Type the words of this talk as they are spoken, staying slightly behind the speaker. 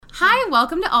Hi,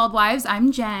 welcome to Old Wives.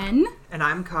 I'm Jen. And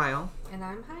I'm Kyle. And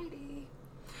I'm Heidi.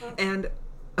 And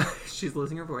she's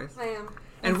losing her voice. I am.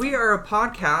 And we are a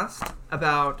podcast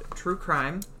about true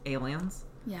crime, aliens,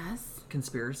 Yes.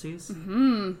 conspiracies,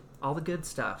 all the good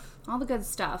stuff. All the good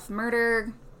stuff.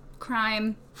 Murder,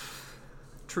 crime,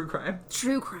 True crime.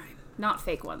 true crime, not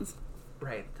fake ones.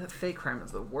 Right. That fake crime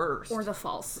is the worst. Or the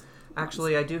false.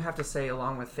 Actually, I do have to say,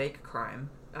 along with fake crime,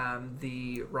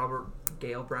 the Robert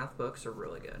Galbraith books are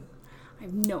really good. I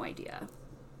have no idea.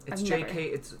 It's I've never-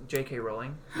 It's J.K.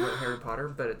 Rowling who wrote Harry Potter,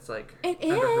 but it's like It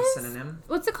under her is? synonym.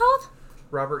 What's it called?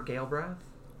 Robert Galbraith.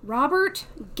 Robert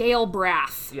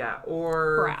Galbraith. Yeah,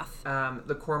 or Brath.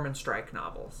 the Corman Strike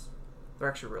novels. They're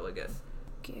actually really good.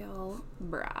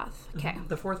 Galbraith. Okay.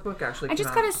 The fourth book actually I came just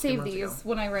out gotta 2 save months these ago.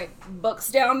 when I write books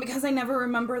down because I never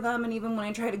remember them, and even when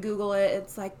I try to Google it,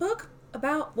 it's like, book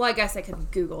about... Well, I guess I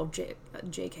could Google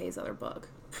JK's other book.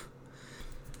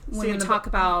 When See, we talk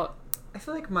about... I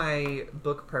feel like my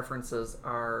book preferences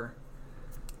are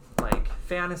like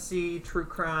fantasy, true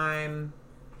crime,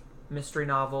 mystery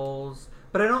novels,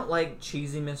 but I don't like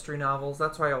cheesy mystery novels.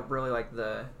 That's why I really like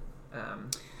the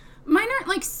Mine aren't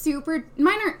like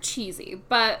mine aren't cheesy,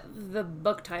 but the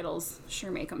book titles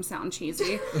sure make them sound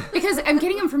cheesy because I'm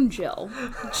getting them from Jill.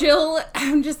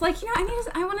 I'm just like,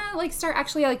 I want to like start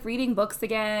actually like reading books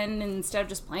again instead of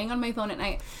just playing on my phone at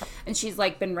night. And she's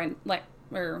like been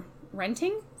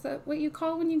renting. Is that what you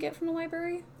call when you get from a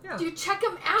library? yeah. Do you check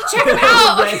them out? Check them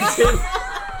out.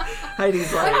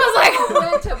 Heidi's like, I was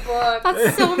like, Rent a book.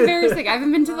 that's so embarrassing. I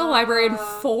haven't been to the library in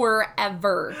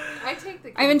forever. I take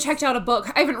the. I haven't checked out a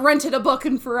book. I haven't rented a book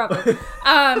in forever.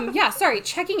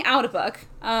 Checking out a book.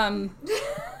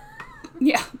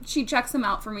 Yeah, she checks them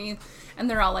out for me, and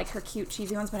they're all like her cute,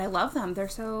 cheesy ones, but I love them. They're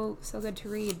so good to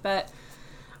read, but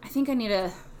I think I need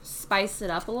to spice it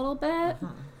up a little bit.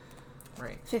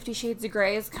 right. 50 Shades of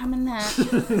Grey is coming next.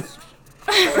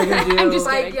 Are you gonna do I'm just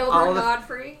By kidding. Gilbert all the-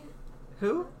 Godfrey.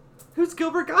 Who? Who's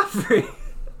Gilbert Godfrey?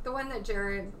 The one that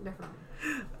Jared. Never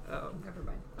mind. Oh. Never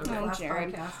mind. Oh, Last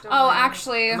Jared. podcast, don't Oh, worry.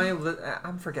 actually...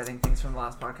 I'm forgetting things from the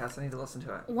last podcast. I need to listen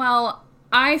to it. Well,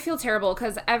 I feel terrible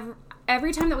because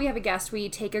every time that we have a guest, we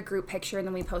take a group picture and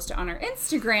then we post it on our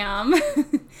Instagram.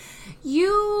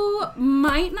 You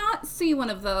might not see one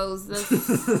of those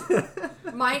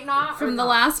Might not. from the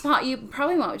last pot. You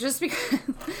probably won't, just because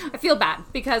I feel bad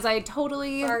because I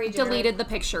totally Sorry, Jared. deleted the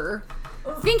picture,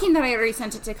 thinking that I already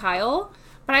sent it to Kyle.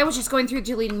 But I was just going through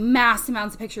deleting mass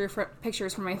amounts of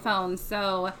pictures from my phone.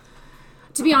 So,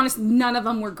 to be honest, none of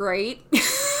them were great.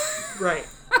 Right.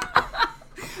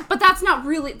 But that's not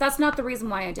the reason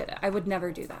why I did it. I would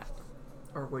never do that.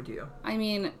 Or would you? I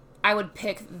mean, I would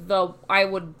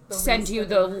send least you of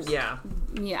the the worst.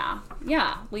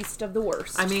 yeah, least of the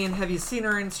worst. I mean, have you seen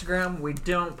our Instagram? We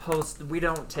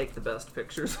don't take the best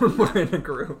pictures when we're in a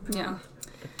group. yeah.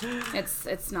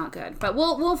 It's not good. But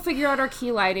we'll figure out our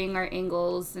key lighting, our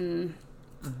angles and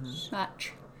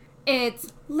such.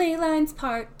 It's Ley Lines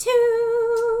Part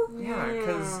 2. Yeah,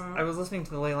 because I was listening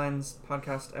to the Leylines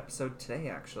podcast episode today,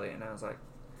 actually, and I was like,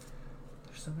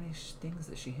 there's so many things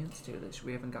that she hints to that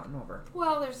we haven't gotten over.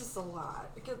 Well, there's just a lot.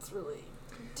 It gets really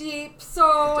deep. So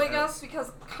I guess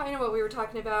because kind of what we were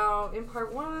talking about in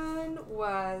part 1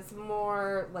 was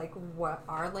more like what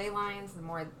are ley lines, and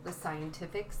more the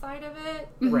scientific side of it.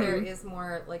 But Right. there is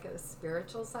more like a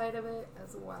spiritual side of it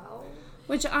as well.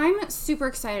 Which I'm super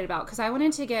excited about because I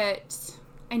wanted to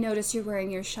I noticed you're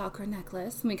wearing your chakra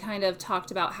necklace, and we kind of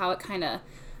talked about how it kind of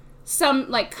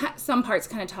some parts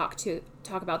kind of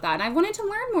talk about that, and I wanted to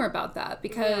learn more about that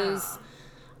because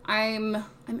I'm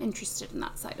interested in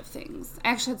that side of things. I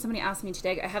actually had somebody ask me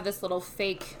today. I have this little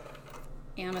fake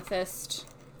amethyst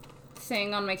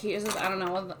thing on my keys. I don't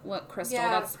know what crystal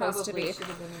that's supposed to be.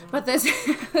 But this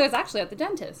was actually at the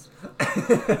dentist.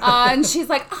 And she's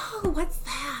like, oh, what's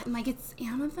that? I'm like, it's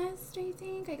amethyst, I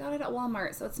think. I got it at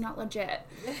Walmart, so it's not legit.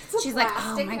 She's like,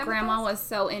 oh, my grandma was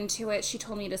so into it. She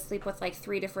told me to sleep with like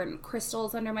 3 different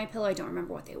crystals under my pillow. I don't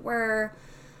remember what they were.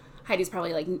 Heidi's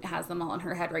probably like has them all in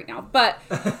her head right now. But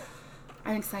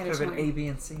I'm excited Could to have been learn. A, B,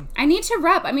 and C. I need to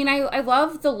rep. I mean, I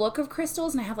love the look of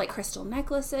crystals, and I have like crystal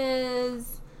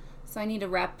necklaces. So I need to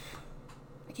rep.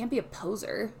 I can't be a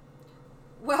poser.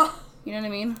 Well, You know what I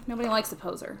mean? Nobody likes a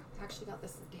poser. I actually got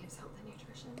this at Dave's Health and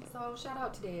Nutrition, so shout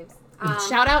out to Dave's.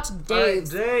 Shout out to Dave.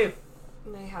 Dave.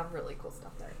 They have really cool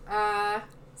stuff there.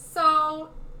 So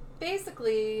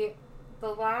basically, the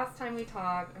last time we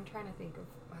talked, I'm trying to think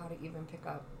of how to even pick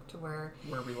up to where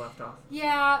we left off.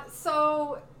 Yeah,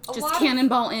 so Just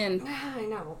cannonball in. I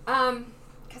know.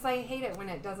 Because I hate it when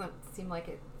it doesn't seem like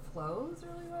it flows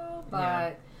really well. But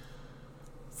Yeah.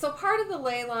 so part of the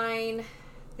ley line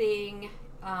thing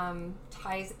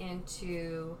ties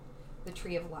into the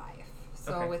Tree of Life.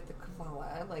 So Okay. with the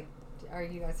Kabbalah, like, are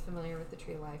you guys familiar with the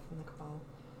Tree of Life and the Kabbalah?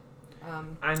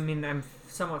 I mean, I'm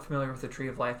somewhat familiar with the Tree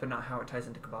of Life, but not how it ties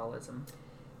into Kabbalism.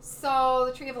 So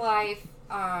the Tree of Life,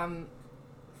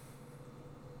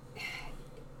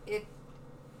 it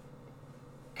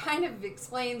kind of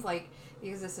explains like the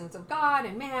existence of God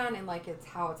and man, and like it's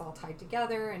how it's all tied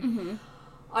together. And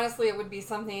honestly, it would be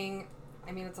something.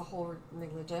 I mean, it's a whole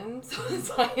religion, so it's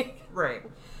like Right.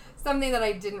 something that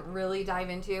I didn't really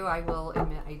dive into. I will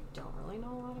admit I don't really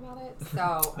know a lot about it.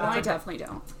 So, Well, I definitely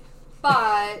don't.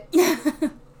 but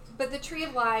the Tree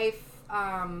of Life,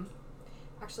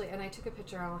 actually, and I took a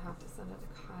picture. I'll have to send it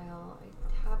to Kyle.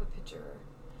 I have a picture.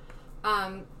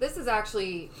 This is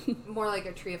actually more like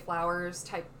a Tree of Flowers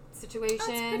type situation.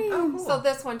 That's pretty. Oh, cool. So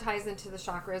this one ties into the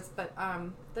chakras, but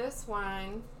this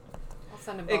one, I'll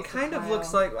send them both It kind to of Kyle.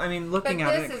 looks like, I mean, But looking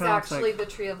at it, this it is kind of looks actually like... the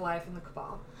Tree of Life in the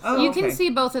Kabbalah. Oh, You okay. can see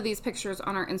both of these pictures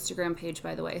on our Instagram page,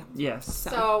 by the way. Yes.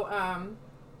 So,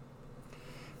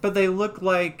 But they look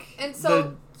like And so-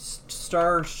 the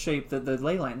star shape that the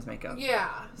ley lines make up. yeah.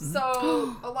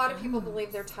 So a lot of people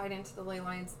believe they're tied into the ley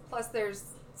lines. Plus, there's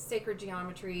sacred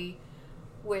geometry,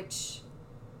 which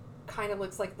kind of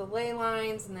looks like the ley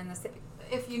lines, and then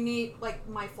if you need, like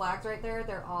my flags right there,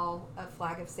 they're all a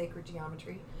flag of sacred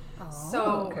geometry.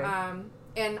 So, okay.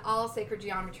 and all sacred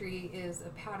geometry is a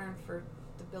pattern for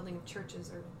the building of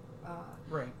churches or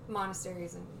Right.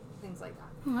 monasteries and things like that.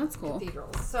 Oh, that's cool.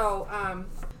 Cathedrals. So,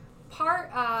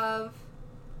 part of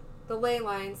the ley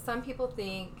lines, some people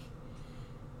think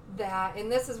that,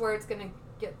 and this is where it's going to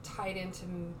get tied into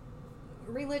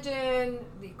religion,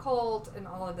 the occult, and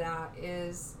all of that,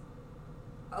 is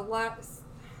a lot.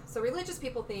 So, religious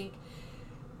people think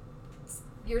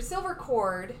your silver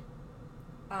cord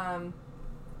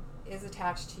is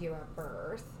attached to you at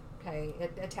birth. Okay,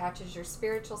 it attaches your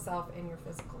spiritual self and your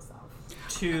physical self.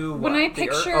 To When what? I The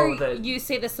picture you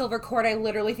say the silver cord, I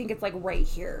literally think it's like right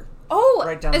here. Oh,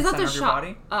 Right down is the that center the of your shot?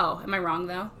 body? Oh, am I wrong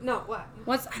though? No, what?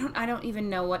 What's I don't even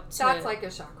know what. To... That's like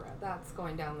a chakra. That's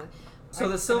going down the. So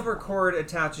the silver cord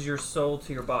attaches your soul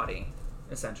to your body,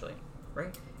 essentially,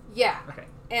 right? Yeah, Okay.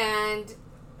 and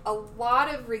a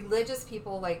lot of religious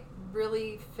people like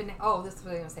really. Oh, this is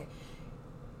what I'm gonna say.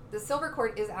 The silver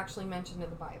cord is actually mentioned in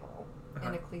the Bible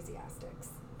in Ecclesiastics.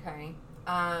 Okay,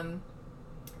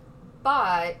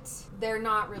 but they're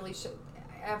not really.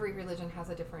 Every religion has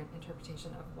a different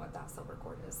interpretation of what that silver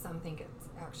cord is. Some think it's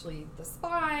actually the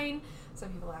spine. Some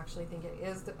people actually think it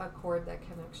is a cord that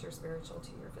connects your spiritual to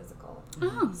your physical.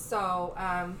 Oh. So,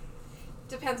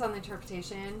 depends on the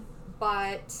interpretation.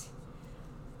 But,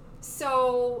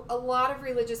 so a lot of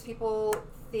religious people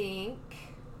think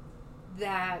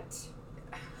that,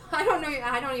 I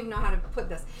don't even know how to put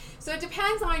this. So it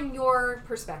depends on your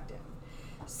perspective.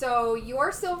 So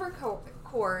your silver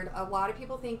cord, a lot of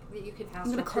people think that you can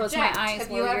astral gonna close project. my eyes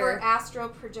Have you while ever you're- astral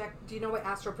project? Do you know what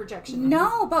astral projection is?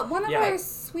 No, but one of Yeah. our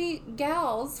sweet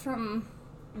gals from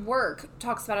work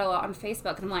talks about it a lot on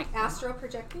Facebook, and I'm like, Astral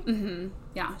projecting? mm-hmm.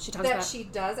 Yeah, she talks That about. she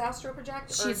does astral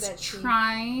project, or She's that she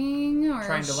trying, or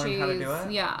Trying to learn how to do she's-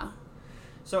 it? Yeah.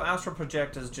 So astral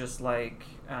project is just like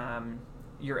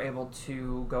you're able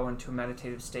to go into a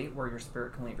meditative state where your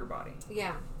spirit can leave your body.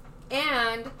 Yeah.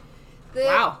 And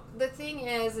the thing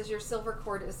is your silver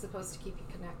cord is supposed to keep you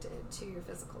connected to your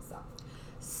physical self.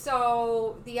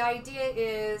 So the idea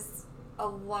is a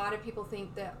lot of people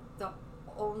think that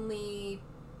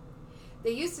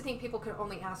they used to think people could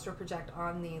only astral project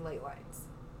on the ley lines.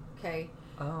 Okay.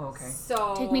 Oh, okay.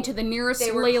 So Take me to the nearest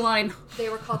they were- ley line. they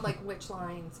were called like witch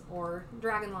lines or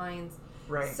dragon lines.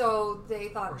 Right. So they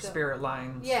thought Or that spirit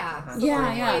lines. yeah, Uh-huh. so Yeah, the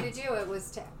only yeah. way to do it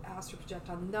was to astral project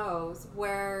on those,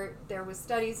 where there was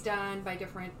studies done by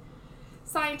different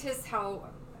scientists,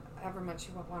 however much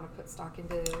you want to put stock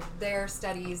into their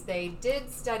studies. They did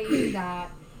study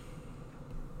that,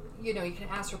 you can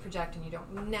astral project and you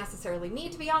don't necessarily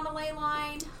need to be on the ley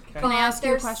line. Okay. But Can I ask you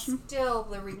a there's question? still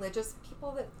the religious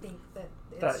people that think that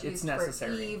That it's it's used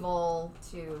necessary. for evil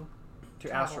to To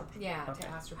travel. astral. Yeah, Okay. to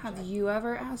astral Have project. you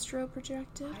ever astro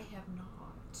projected? I have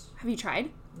not. Have you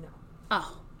tried? No.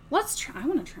 Oh, let's try. I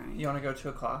want to try. You want to go to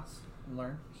a class and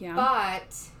learn? Yeah.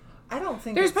 But I don't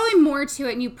think There's it's- probably more to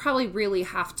it, and you probably really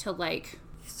have to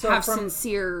So have from-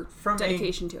 sincere from a-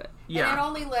 dedication to it. Yeah. And it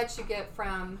only lets you get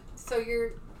from, so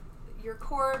your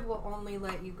cord will only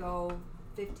let you go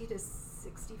 50 to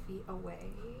 60 feet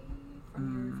away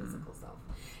from your physical self.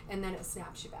 And then it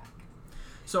snaps you back.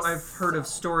 So I've heard of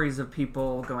stories of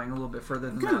people going a little bit further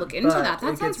than I'm that. gonna look into but that.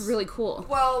 That it sounds gets- really cool.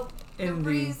 Well, the In the-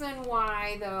 reason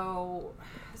why, though,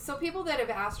 so people that have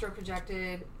astral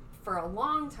projected for a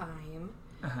long time,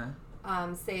 Uh-huh.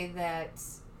 say that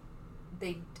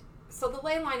so the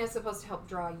ley line is supposed to help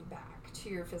draw you back to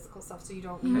your physical self so you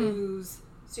don't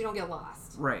so you don't get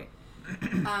lost. Right.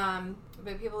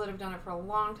 But people that have done it for a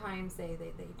long time say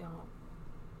they don't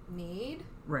need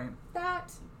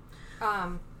that.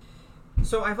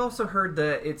 So I've also heard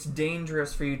that it's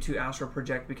dangerous for you to astral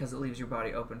project because it leaves your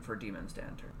body open for demons to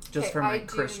enter. Just from a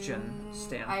Christian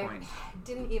standpoint. I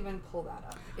didn't even pull that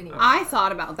up. Anyway. I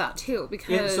thought about that too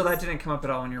because so that didn't come up at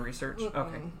all in your research?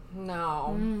 Okay.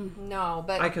 No,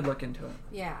 but I could look into it.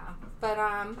 Yeah, but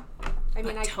I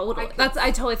mean, I totally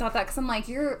thought that because I'm like,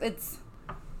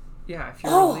 yeah, if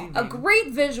you're leaving. A great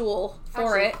visual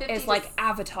for it is like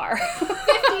Avatar. 50,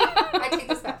 I take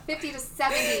this back. 50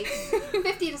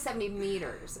 to 70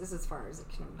 meters is as far as it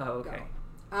can go.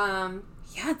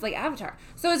 Yeah, it's like Avatar.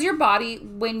 So is your body,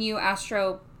 when you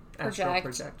astro project,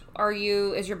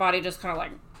 is your body just kind of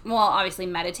like, well, obviously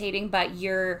meditating, but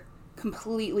you're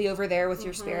completely over there with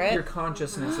your spirit? Your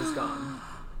consciousness is gone.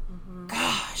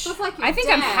 Gosh, so it's like I think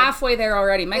dead. I'm halfway there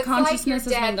already. My consciousness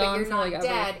has been gone for like ever.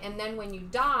 Dead, and then when you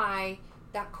die,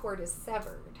 that cord is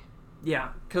severed. Yeah,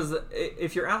 because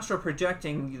if you're astral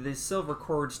projecting, the silver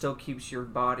cord still keeps your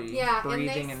body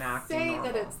breathing and acting normal.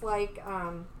 Say that it's like,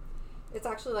 it's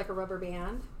actually like a rubber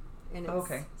band, and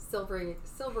it's silvery,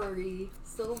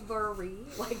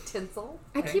 like tinsel.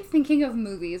 I keep thinking of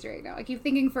movies right now. I keep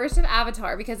thinking first of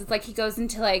Avatar because it's like he goes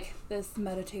into like this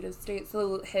meditative state,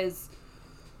 so his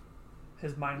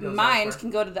mind can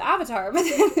go to the Avatar. But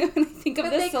then when I think of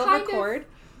this silver cord,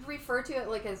 refer to it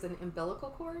like as an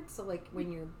umbilical cord. So like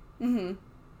when you're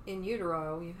in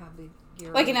utero, you have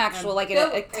like an actual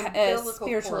a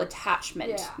spiritual cord.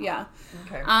 Attachment. Yeah.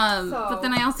 Okay. But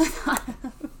then I also thought,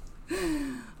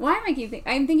 why am I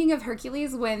I'm thinking of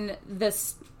Hercules when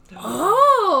this.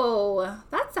 Oh,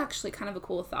 that's actually kind of a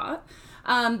cool thought.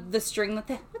 The string what's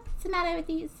the matter with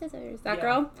these scissors? That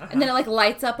girl, and then it like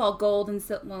lights up all gold and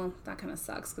well, that kind of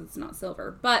sucks because it's not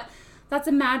silver, but that's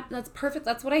perfect.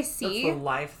 That's what I see. That's the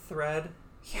life thread.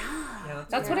 Yeah,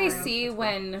 that's what I see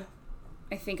when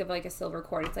I think of like a silver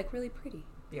cord. It's like really pretty.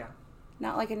 Yeah.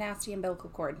 Not like a nasty umbilical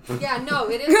cord. Yeah, no,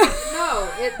 it is.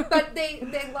 But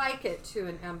they like it to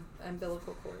an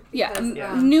umbilical cord. Because,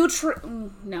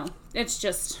 no, it's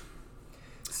just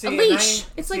a leash.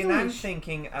 It's like a leash. I'm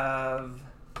thinking of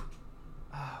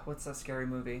what's that scary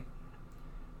movie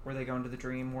where they go into the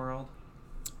dream world?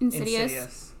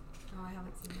 Insidious. Oh, I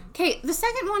haven't seen that. Okay, the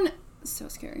second one, so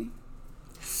scary.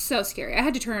 So scary. I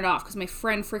had to turn it off because my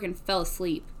friend freaking fell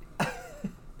asleep. Have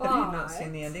you not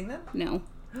seen the ending then? No.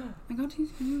 I got too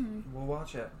scared. We'll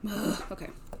watch it. Okay.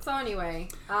 So anyway,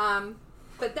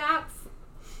 but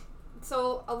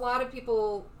so a lot of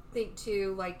people think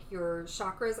too, like your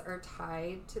chakras are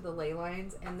tied to the ley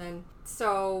lines, and then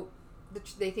so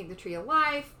they think the tree of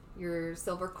life, your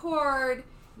silver cord,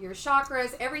 your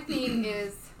chakras, everything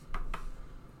is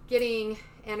getting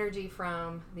energy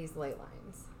from these ley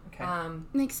lines. Okay.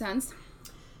 Makes sense.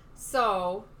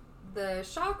 So the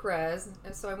chakras,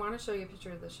 so I want to show you a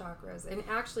picture of the chakras, and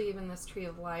actually even this tree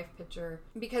of life picture,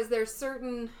 because there's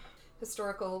certain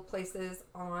historical places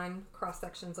on cross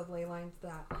sections of ley lines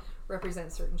that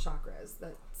represent certain chakras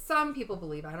that some people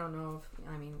believe. I don't know.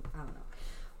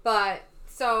 But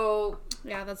so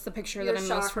yeah, that's the picture that I'm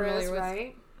most familiar with,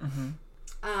 right?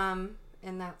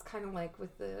 And that's kind of like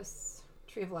with this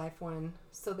tree of life one.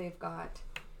 So they've got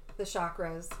the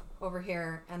chakras over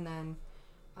here, and then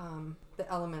the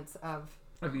elements of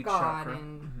each God chakra.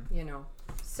 And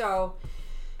so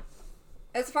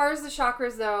as far as the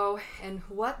chakras though, and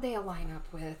what they align up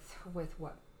with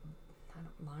what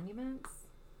monuments.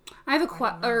 I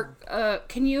have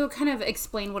can you kind of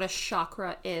explain what a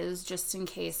chakra is, just in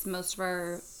case most of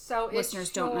our listeners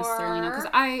don't necessarily know?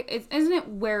 Because isn't it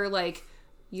where like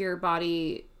your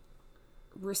body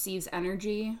receives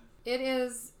energy? It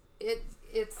is.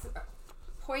 It's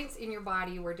points in your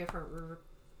body where different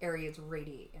areas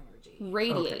radiate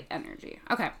energy.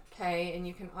 Okay, and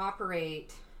you can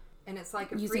operate, and it's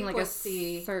like a using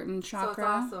frequency, like a certain chakra. So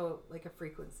it's also like a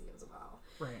frequency as well.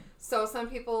 Right. So some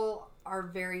people are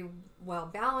very well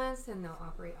balanced and they'll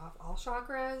operate off all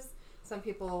chakras. Some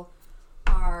people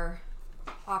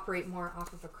operate more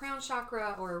off of a crown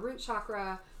chakra or a root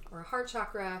chakra or a heart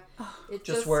chakra. It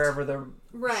just wherever the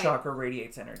chakra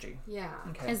radiates energy. Yeah.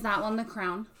 Okay. Is that one the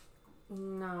crown?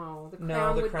 No, the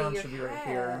crown should be right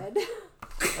head. here.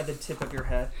 At the tip of your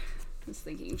head. I was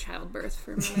thinking childbirth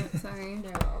for a minute, sorry.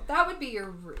 No, that would be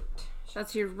your root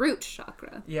That's your root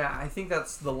chakra. Yeah, I think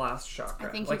that's the last chakra.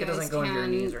 I think like you it doesn't guys go into your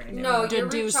can- knees or anything. No, like your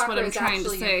root Deduce chakra what I'm is trying to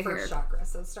actually say your first here. chakra,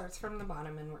 so it starts from the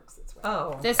bottom and works its way.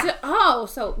 Oh.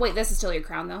 So wait, this is still your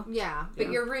crown though? Yeah, but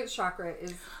Yeah. your root chakra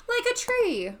is Like a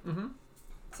tree.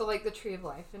 so like the tree of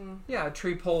life, and Yeah, a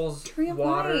tree pulls Tree of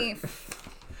water.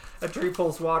 life. A tree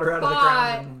pulls water out but of the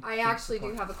ground. and I keeps actually the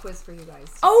do have a quiz for you guys.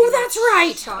 to Oh, see what that's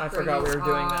right! chakra I forgot we you were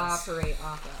doing this. Operate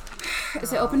off of.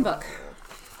 Is it open book?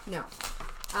 No.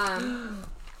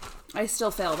 I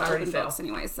still failed I on already open failed. books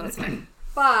anyways, so it's fine.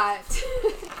 But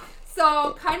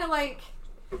so kind of like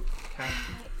Okay.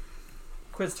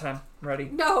 Quiz time. Ready?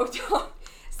 no, don't.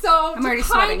 So I'm to already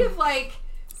kind sweating. of like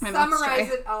My mouth's summarize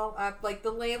dry. it all up, like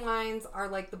the ley lines are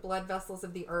like the blood vessels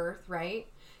of the earth, right?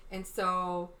 And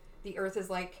so the earth is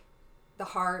like the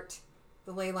heart.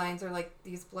 The ley lines are like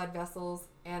these blood vessels,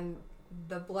 and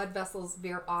the blood vessels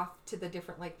veer off to the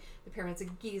different, like the pyramids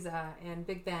of Giza and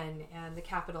Big Ben and the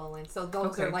Capitol, and so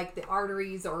those Okay. are like the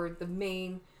arteries or the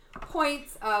main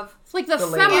points of It's like the The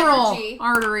femoral energy.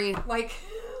 artery. like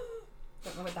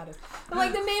don't know what that is, but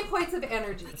like the main points of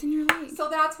energy. It's in your leg. So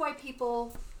that's why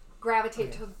people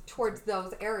gravitate towards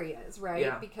those areas, right?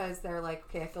 Yeah. Because they're like,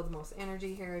 okay, I feel the most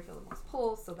energy here, I feel the most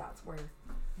pulse, so that's where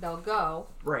they'll go.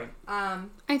 Right.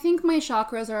 I think my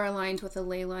chakras are aligned with a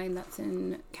ley line that's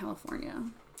in California.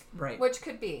 Right. Which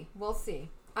could be. We'll see.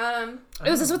 Oh,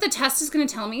 is this what the test is going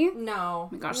to tell me? Oh No.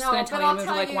 my gosh, it's no, going to tell but me I'll to move to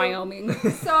tell like you- Wyoming.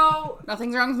 So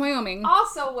Nothing's wrong with Wyoming.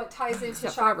 also what ties into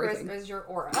Except for chakras everything. is your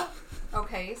aura.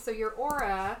 Okay, so your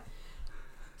aura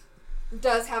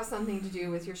does have something to do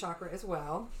with your chakra as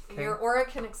well. Okay. Your aura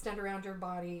can extend around your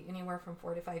body anywhere from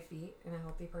 4 to 5 feet in a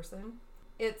healthy person.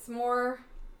 It's more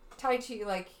tied to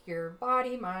like your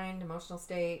body, mind, emotional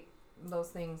state, those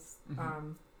things.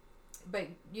 But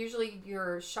usually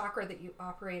your chakra that you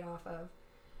operate off of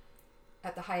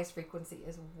at the highest frequency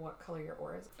is what color your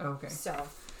aura is. Okay. So,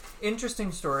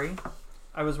 Interesting story.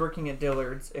 I was working at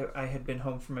Dillard's. I had been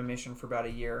home from a mission for about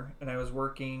a year, and I was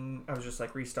just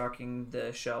like restocking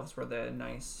the shelves where the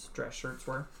nice dress shirts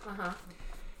were.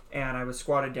 And I was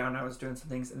squatted down and I was doing some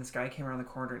things, and this guy came around the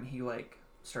corner and he like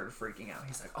started freaking out.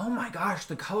 He's like, "Oh my gosh,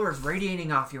 the color is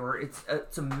radiating off you.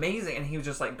 It's amazing." And he was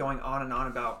just like going on and on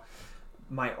about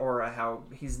my aura, how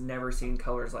he's never seen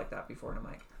colors like that before. And I'm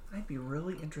like, I'd be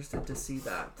really interested to see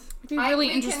that. I'd be really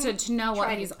we interested can to know what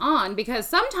try he's to- on, because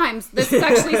sometimes this is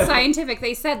actually scientific.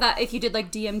 They said that if you did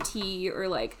like DMT or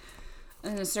like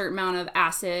a certain amount of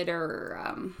acid or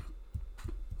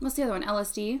what's the other one?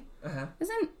 LSD. Uh-huh.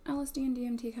 Isn't LSD and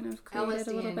DMT kind of created LSD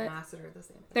a little and bit? acid are the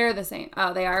same thing. They're the same.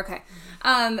 Oh, they are? Okay.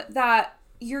 That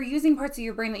you're using parts of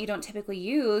your brain that you don't typically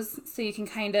use, so you can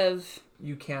kind of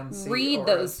You can see read auras.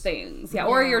 those things. Yeah,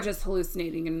 or Yeah. you're just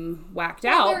hallucinating and whacked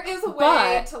Well, out. there is a way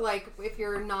but to, like, if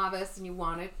you're a novice and you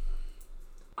want it.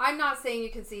 I'm not saying you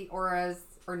can see auras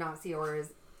or not see auras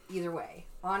either way.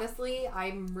 Honestly, I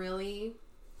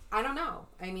don't know.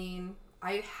 I mean,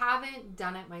 I haven't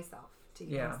done it myself to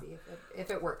even Yeah. see if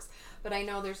it works. But I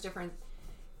know there's different.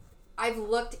 I've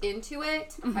looked into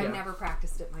it. Mm-hmm. I've Yeah. never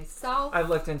practiced it myself. I've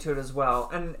looked into it as well,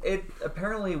 and it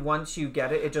apparently once you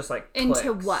get it, it just like into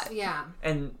clicks. what? Yeah.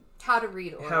 And How to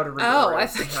read auras. how to read Oh, I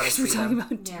auras thought and you how to guys were see talking them.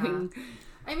 about Yeah. doing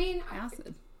I mean,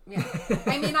 acid. yeah.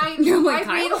 I mean, I You're like,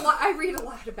 I read a Kyle? lot. I read a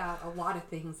lot about a lot of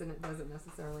things, and it doesn't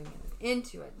necessarily mean I'm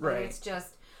into it. But Right. It's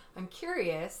just I'm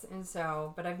curious, and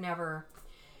so, but I've never.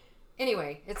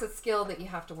 Anyway, it's a skill that you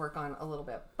have to work on a little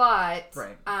bit. But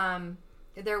Right.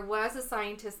 there was a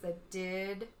scientist that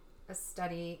did a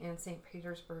study in St.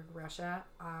 Petersburg, Russia.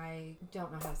 I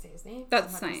don't know how to say his name.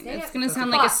 That's so I'm not fine. gonna say It's it. going to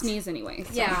sound like a But- sneeze anyway.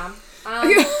 So. Yeah.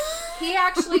 He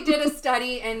actually did a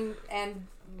study, and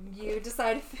you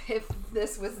decide if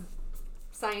this was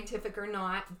scientific or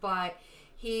not, but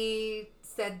he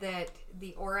said that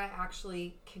the aura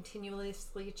actually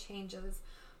continuously changes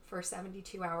for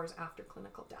 72 hours after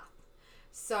clinical death.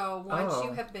 So once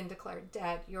you Oh. have been declared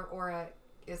dead, your aura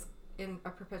is in a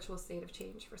perpetual state of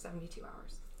change for 72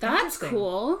 hours. That's Interesting.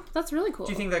 cool. That's really cool.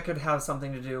 Do you think that could have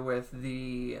something to do with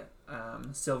the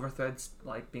silver threads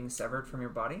like being severed from your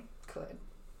body? Could.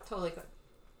 Totally could.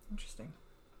 Interesting.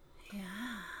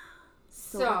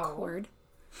 Silver cord,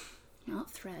 not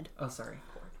thread. Oh, sorry.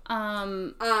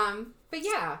 But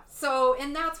yeah, so,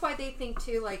 and that's why they think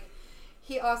too, like,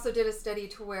 he also did a study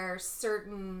to where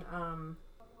certain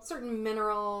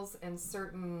minerals and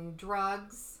certain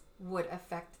drugs would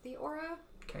affect the aura.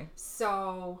 Okay.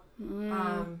 So,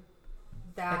 I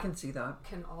that can see that.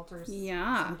 can alter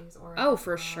Yeah. somebody's aura. Oh, as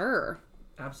for well. sure.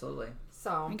 Absolutely. I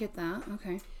So, get that.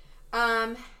 Okay.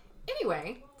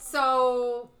 anyway,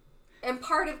 so, and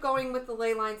part of going with the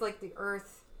ley lines, like the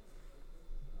earth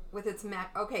with its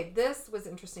okay, this was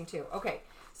interesting too. Okay,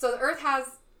 so the Earth has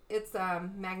its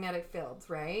magnetic fields,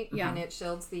 right? Yeah. And it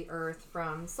shields the Earth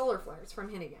from solar flares, from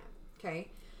hitting it. Okay.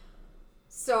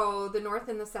 So the north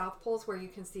and the south poles, where you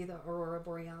can see the aurora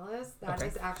borealis, that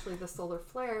is actually the solar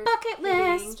flares Bucket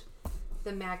hitting list.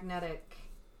 the magnetic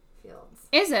fields.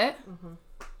 Is it? Mm-hmm.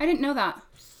 I didn't know that.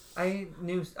 I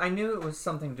knew it was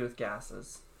something to do with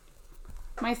gases.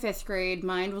 My 5th grade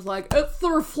mind was like, it's the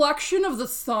reflection of the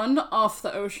sun off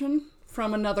the ocean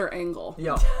from another angle.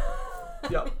 Yep.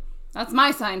 Yep. That's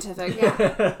my scientific.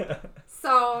 Yeah.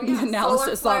 So yeah,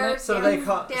 Analysis solar on it. flares, So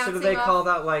do dancing they off. call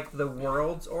that like the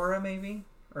world's aura, maybe,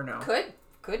 or no?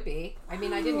 Could be. I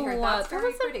mean, I didn't hear it. What? That's That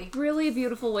very was pretty. a really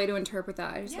beautiful way to interpret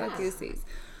that. I just got Yeah. goosies.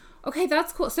 Okay,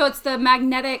 that's cool. So it's the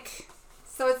magnetic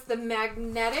So it's the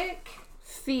magnetic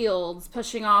fields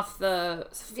pushing off the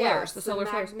flares, the solar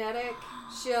flares. magnetic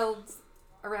shields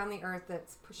around the Earth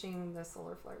that's pushing the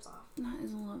solar flares off. That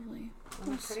is lovely.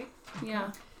 Isn't that pretty?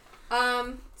 Yeah.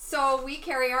 So we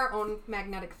carry our own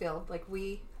magnetic field. Like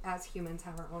we, as humans,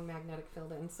 have our own magnetic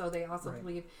field, and so they also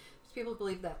Right. people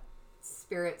believe that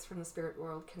spirits from the spirit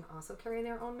world can also carry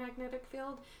their own magnetic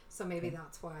field. So maybe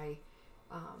that's why,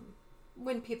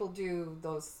 when people do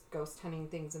those ghost hunting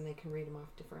things and they can read them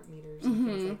off different meters and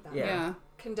things like that, Yeah.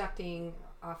 conducting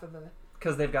off of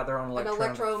Because they've got their own an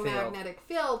electromagnetic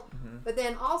field. Mm-hmm. But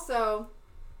then also,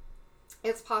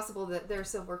 it's possible that their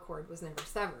silver cord was never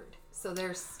severed. So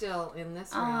they're still in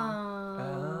this realm,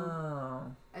 Oh.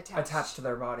 attached Attached to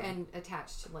their body. and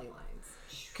attached to ley lines.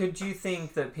 Could you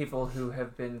think that people who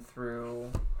have been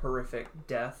through horrific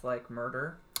death, like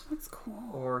murder, That's cool.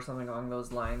 or something along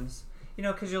those lines, you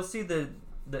know, because you'll see the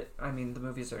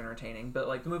movies are entertaining, but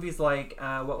like the movies like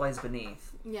What Lies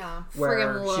Beneath, Yeah. where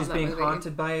Friggin' love she's that being movie.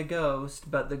 haunted by a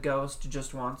ghost, but the ghost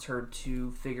just wants her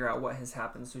to figure out what has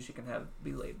happened so she can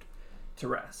be laid to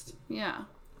rest. Yeah.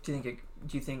 Do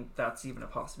you think that's even a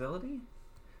possibility?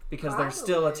 Because they're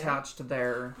still Probably. attached to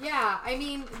their. Yeah, I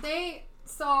mean,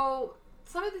 so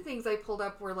some of the things I pulled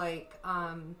up were like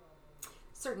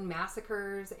certain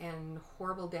massacres and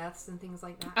horrible deaths and things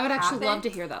like that. I would actually love happened to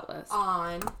hear that list.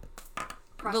 on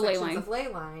cross ley sections line. of ley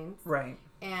lines. Right.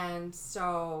 And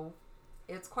so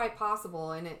it's quite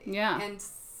possible, and Yeah. and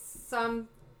some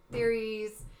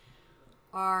theories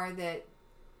are that,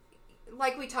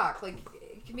 like we talked, like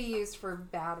it can be used for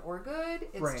bad or good.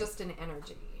 It's Right. just an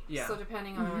energy. Yeah. So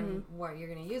depending on what you're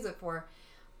going to use it for,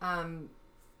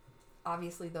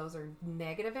 obviously those are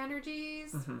negative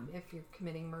energies. Mhm. If you're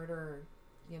committing murder, or,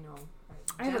 you know,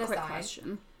 I have a quick genocide.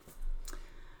 question.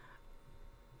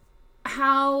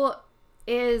 How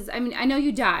is, I mean, I know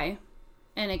you die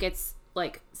and it gets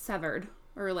like severed,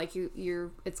 or like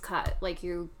it's cut, like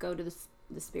you go to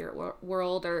the spirit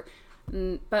world, or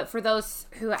but for those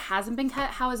who it hasn't been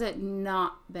cut, how has it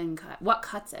not been cut? What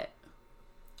cuts it,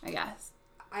 I guess?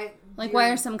 Why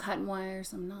are some cut and why are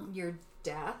some not? Your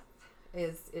death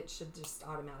it should just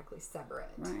automatically sever it.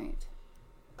 Right.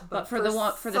 But for the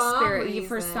spirit,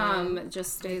 for some, it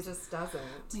just it stays. just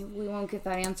doesn't. We won't get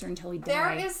that answer until we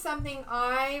die. There is something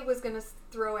I was going to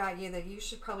throw at you that you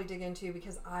should probably dig into,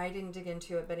 because I didn't dig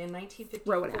into it. But in Throw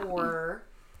it at 1954,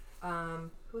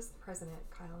 who was the president,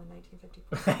 Kyle, in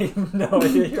 1954? I have no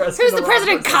idea. You're asking Who's the wrong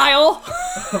president, person. Kyle?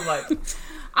 I'm like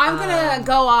I'm gonna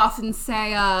go off and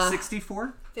say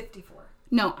 64. 54.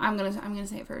 no. I'm gonna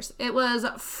say it first. It was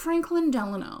Franklin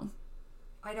Delano.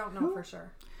 I don't know for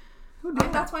sure. Who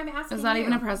did That's why I'm asking. Is that you.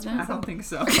 even a president? I don't think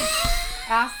so.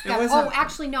 Ask. It wasn't-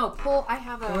 Actually, no. I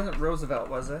have It wasn't Roosevelt,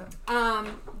 was it?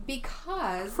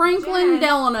 because Franklin Jen-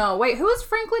 Delano. Wait, who is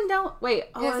Franklin Delano? Wait,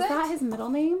 Is is that it? his middle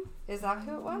name? Is that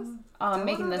who it was? Oh, I'm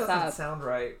making this doesn't up. sound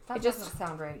right. That It just- doesn't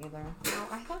sound right either. No,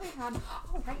 I thought I had.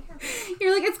 Oh, right here.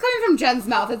 You're like, it's coming from Jen's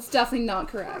mouth. It's definitely not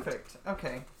correct. Perfect.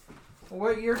 Okay.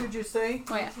 What year did you say?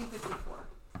 Oh, yeah. 1954.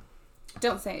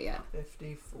 Don't say it yet.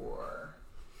 54.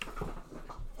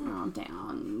 Oh,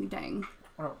 dang.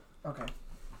 Oh, okay.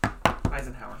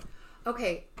 Eisenhower.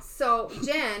 Okay, so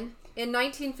Jen, in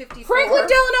 1954. Franklin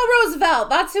Delano Roosevelt.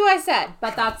 That's who I said,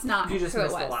 but that's not You just who it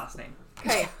missed was. the last name.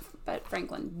 Okay, But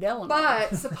Franklin Delano.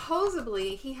 but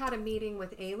supposedly he had a meeting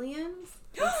with aliens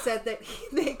and said that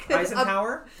they could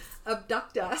Eisenhower?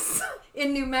 abduct us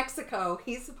in New Mexico.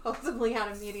 He supposedly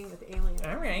had a meeting with aliens.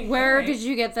 All right. Where did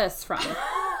you get this from?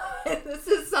 This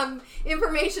is some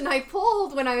information I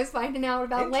pulled when I was finding out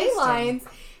about ley Interesting. lines,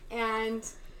 and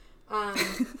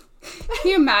Can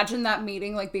you imagine that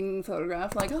meeting, like, being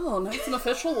photographed? Like, oh, next an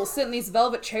official will sit in these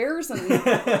velvet chairs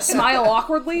and smile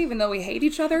awkwardly, even though we hate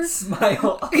each other.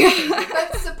 Smile.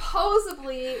 but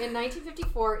supposedly in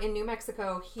 1954 in New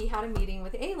Mexico, he had a meeting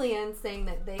with aliens saying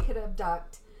that they could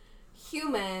abduct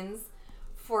humans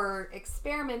for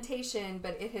experimentation,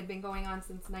 but it had been going on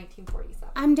since 1947.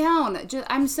 I'm down.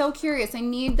 I'm so curious. I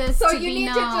need this So to you be need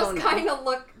known. to just kind of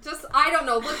look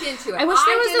into it. I wish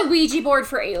there was a Ouija board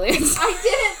for aliens. I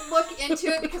didn't look into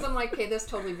it because I'm like, okay, this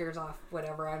totally veers off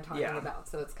whatever I'm talking about.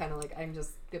 So it's kind of like, I'm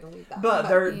just going to leave that. But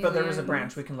there is a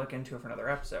branch we can look into for another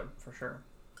episode, for sure.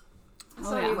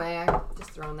 So anyway, I'm just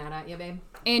throwing that at you, babe.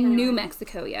 In New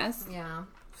Mexico, yes. Yeah.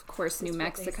 Of course, New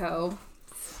Mexico.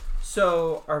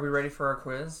 So, are we ready for our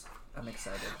quiz? I'm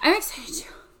excited. I'm excited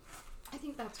too. I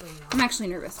think that's really I'm actually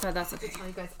nervous, but that's okay. I'll tell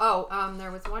you guys. Oh,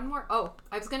 there was one more. Oh,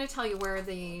 I was going to tell you where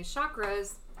the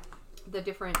chakras, the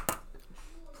different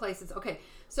places. Okay,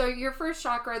 so your first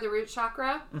chakra, the root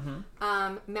chakra,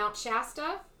 Mount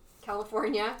Shasta,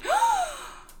 California.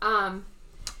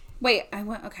 Wait, I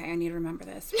need to remember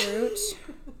this. Root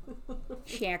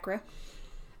chakra.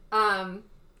 And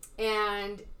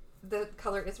the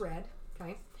color is red.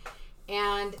 Okay.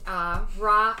 And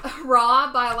raw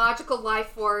biological life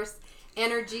force,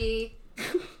 energy,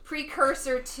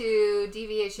 precursor to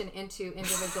deviation into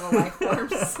individual life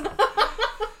forms.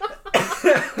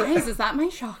 Guys, is that my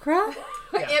chakra?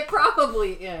 Yeah. It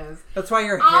probably is. That's why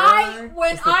your hair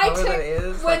when is the I color took that it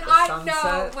is, when like the I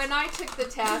sunset. when I took the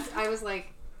test, I was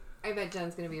like, I bet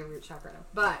Jen's gonna be a root chakra,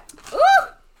 but Ooh!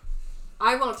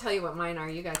 I won't tell you what mine are.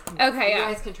 You guys can. Okay, you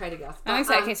yeah. guys can try to guess. I'm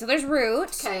excited. Okay, so there's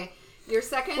root. Okay, your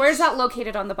second. Where's that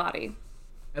located on the body?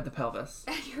 At the pelvis.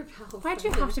 At your pelvis. Why'd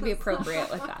you have to be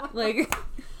appropriate like that? Like,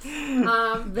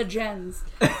 the gens.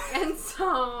 And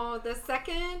so the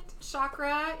second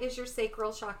chakra is your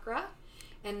sacral chakra,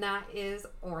 and that is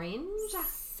orange.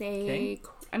 I'm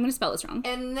going to spell this wrong.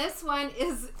 And this one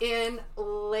is in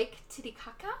Lake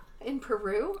Titicaca in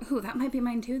Peru, Ooh, that might be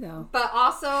mine too, though. but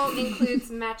also includes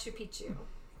Machu Picchu.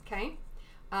 Okay?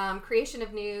 Creation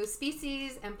of new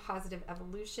species and positive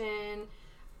evolution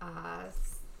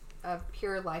of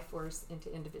pure life force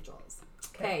into individuals.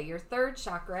 Okay, your third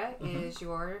chakra is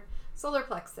your solar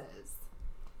plexus.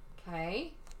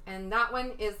 Okay? And that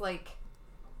one is like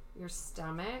your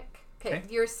stomach. Okay,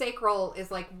 your sacral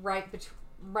is like right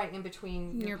in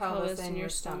between your pelvis and your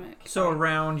stomach. So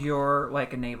around your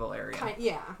like a navel area.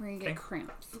 Yeah. Where you get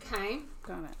cramps. Okay.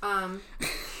 Got it.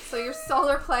 So your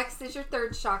solar plex is your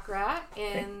third chakra,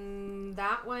 and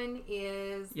that one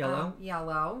is Yellow?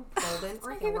 Yellow, golden, or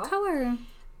My yellow. favorite color.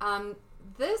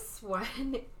 This one, I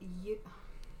don't know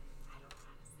how to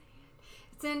say it.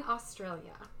 It's in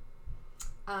Australia.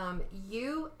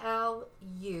 Uluru.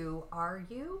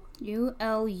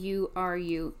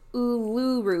 Uluru.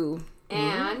 Uluru.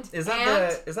 And is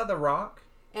that the rock?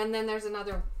 And then there's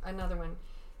another one.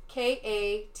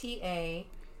 Kata.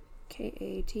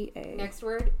 Kata. Next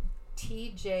word,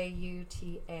 Tjuta.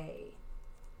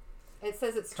 It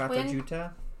says it's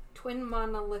twin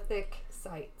monolithic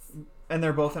sites. And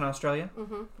they're both in Australia?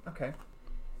 Mm-hmm. Okay.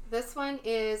 This one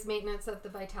is maintenance of the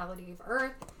vitality of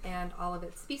Earth and all of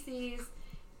its species,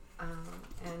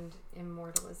 and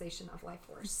immortalization of life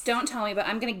force. Don't tell me, but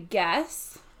I'm going to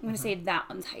guess. I'm going to say that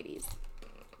one's Heidi's.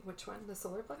 Which one? The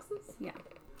solar plexus? Yeah.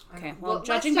 Okay. Well, Well,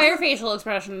 judging by your facial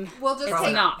expression, we'll just it's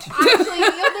take, not. Actually,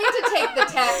 you'll need to take the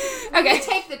test. When Okay. you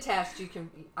take the test, you can.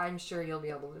 I'm sure you'll be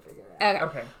able to figure it out.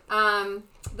 Okay. Okay.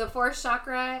 The fourth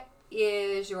chakra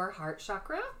is your heart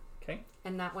chakra, Okay.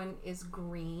 and that one is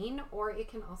green, or it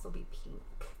can also be pink.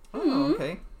 Oh,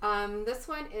 okay. This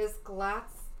one is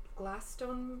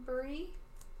Glastonbury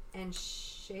and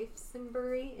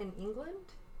Shaftesbury in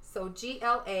England. So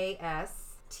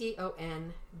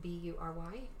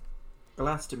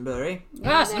Glastonbury. Glastonbury.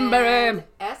 Glastonbury.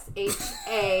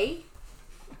 Shaftesbury.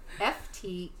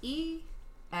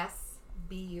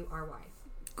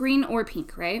 Green or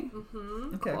pink, right?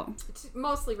 Mm-hmm. Okay. Cool. It's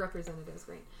mostly represented as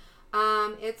green.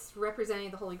 It's representing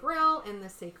the Holy Grail and the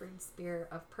sacred spear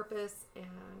of purpose,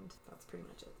 and that's pretty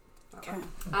much it. Okay.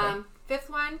 Fifth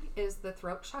one is the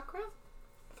throat chakra.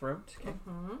 Throat. Okay.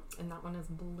 And that one is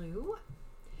blue.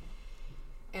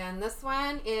 And this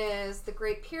one is the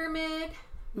Great Pyramid,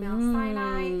 Mount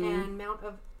Sinai, and Mount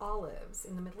of Olives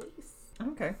in the Middle East.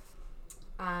 Okay.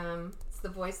 It's the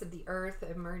voice of the earth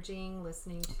emerging,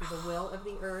 listening to the will of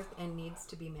the earth, and needs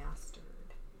to be mastered.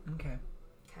 Okay.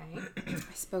 Okay.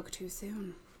 I spoke too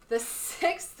soon. The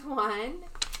sixth one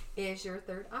is your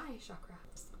third eye chakra.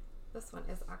 This one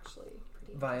is actually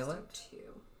pretty Violet? interesting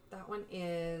too. That one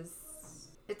is,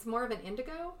 it's more of an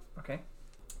indigo. Okay.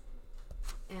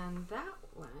 And that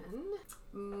one,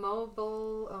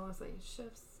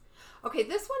 shifts. Okay,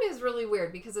 this one is really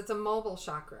weird because it's a mobile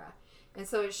chakra. And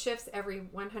so it shifts every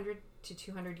 100 to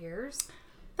 200 years.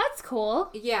 That's cool.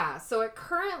 Yeah, so it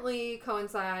currently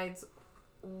coincides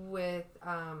with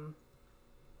I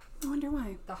wonder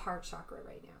why. the heart chakra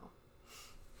right now.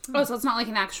 Oh, so it's not like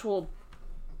an actual...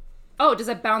 Oh, does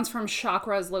it bounce from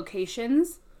chakras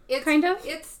locations? It's kind of?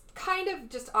 It's kind of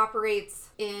just operates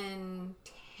in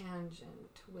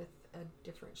tangent with a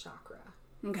different chakra.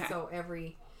 Okay. So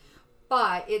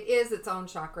but it is its own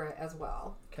chakra as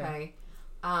well. Okay.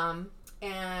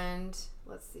 And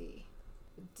let's see.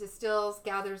 Distills,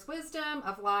 gathers wisdom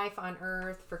of life on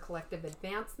earth for collective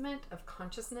advancement of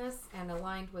consciousness and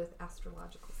aligned with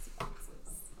astrological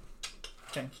sequences.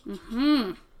 Okay.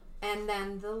 Mm-hmm. And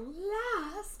then the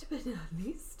last but not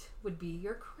least would be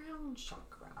your crown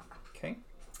chakra. Okay.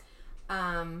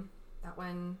 That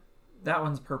one. That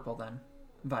one's purple then.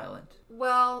 Violet.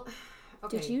 Well,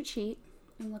 okay. Did you cheat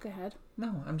and look ahead?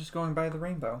 No, I'm just going by the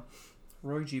rainbow.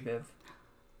 Roy G. Biv.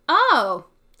 Oh!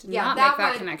 Did not make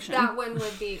that connection. That one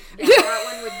would be. Yeah, that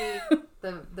one would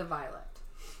be the violet.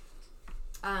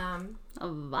 A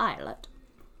violet.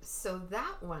 So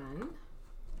that one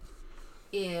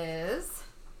is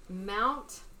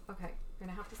Mount. Okay, we're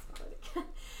gonna have to spell it again.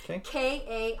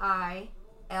 Okay.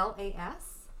 Kailas.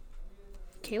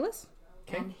 Kalis?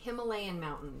 Okay. And Himalayan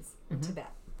mountains in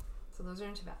Tibet. So those are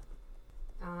in Tibet.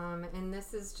 And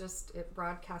this is just, it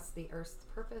broadcasts the Earth's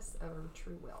purpose of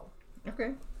true will.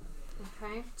 Okay.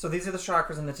 Okay. So these are the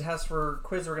chakras, and the test for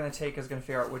quiz we're going to take is going to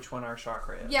figure out which one our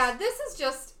chakra is. Yeah, this is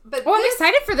just, but Oh, I'm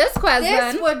excited for this quiz this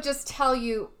then. would just tell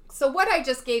you, so what I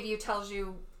just gave you tells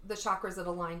you the chakras that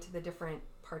align to the different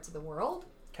parts of the world.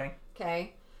 Okay.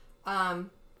 Okay.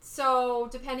 So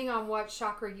depending on what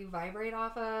chakra you vibrate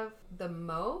off of the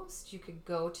most, you could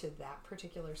go to that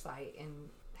particular site and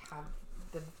have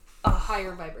the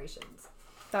higher vibrations.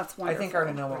 That's I wonderful. think I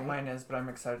already know what mine is, but I'm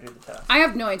excited to do the test. I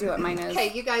have no idea what mine is.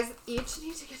 Okay, you guys each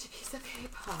need to get a piece of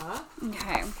paper.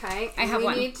 Okay. Okay. I have we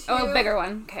one. need to- Oh, a bigger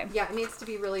one. Okay. Yeah, it needs to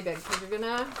be really big because you're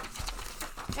gonna.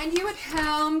 And you at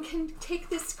home can take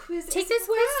this quiz. Take as this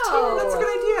quiz well. That's a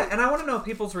good idea. And I want to know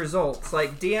people's results.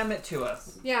 Like, DM it to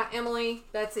us. Yeah, Emily,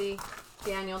 Betsy,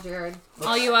 Daniel, Jared.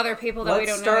 All you other people that we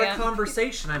Let's don't know start a yet.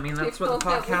 conversation. I mean, that's what the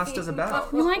People that we podcast is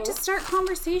about. We like to start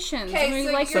conversations. Okay, We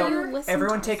so like you're- to listen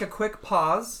Everyone to take a quick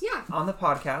pause Yeah. on the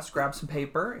podcast. Grab some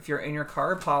paper. If you're in your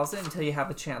car, pause it until you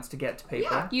have a chance to get to paper.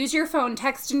 Yeah. Use your phone,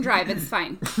 text and drive. It's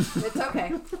fine. It's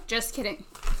okay. Just kidding.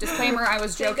 Disclaimer, I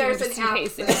was Think joking there's just an in app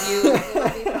case for if you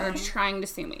that. It'll be are fine. trying to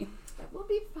sue me. We'll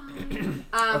be fine.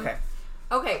 Okay.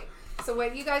 Okay. So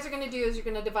what you guys are going to do is you're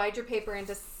going to divide your paper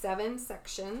into 7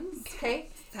 sections. Okay.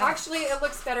 Actually, it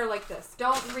looks better like this.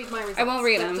 Don't read my results. I won't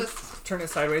read but them. Just Turn it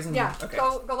sideways and okay.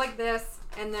 go like this,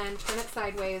 and then turn it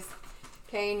sideways.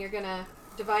 Okay, and you're going to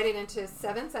divide it into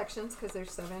 7 sections because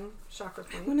there's 7 chakra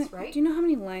points, right? Do you know how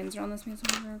many lines are on this piece of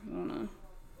paper? I don't know.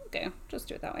 Okay, just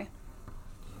do it that way.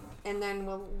 And then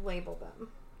we'll label them.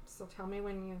 So tell me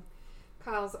when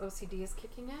Kyle's OCD is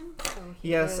kicking in. So he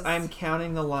Yes, is- I'm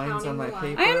counting the lines counting on my the lines.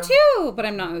 paper. I am too, but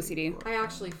I'm not OCD. I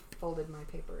actually folded my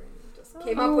paper and just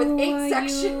came up with 8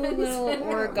 sections. You little That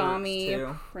works, origami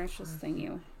too. precious thing,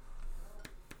 you.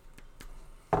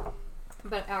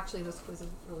 But actually, this quiz is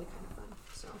really kind of fun.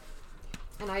 So,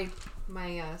 and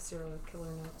my serial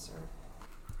killer notes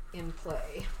are in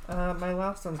play. My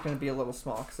last one's going to be a little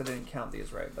small because I didn't count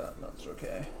these right, but that's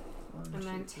okay. 1, And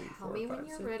then 2, 3, tell 4, me 5, when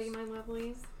you're 6, ready, my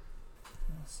lovelies.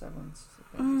 7.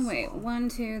 Oh, wait. 1,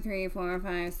 2, 3, 4,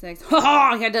 5, 6. Oh,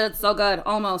 I did it so good.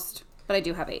 Almost. But I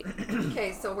do have 8.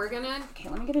 Okay, so we're gonna Okay,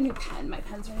 let me get a new pen. My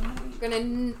pen's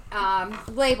running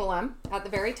out. label them at the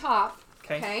very top.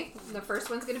 Okay. Okay. The first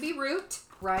one's gonna be root,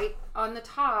 right on the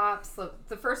top. So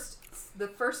the first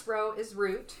row is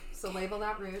root. So label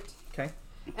that root. Okay.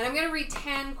 And I'm gonna read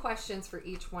 10 questions for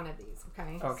each one of these.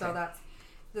 Okay. Okay. So that's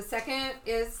the second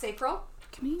is sacral.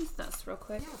 Can we use this real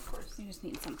quick? Yeah, of course. I just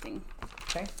need something.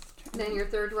 Okay. Then your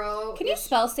third row. Can you is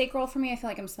spell sacral for me? I feel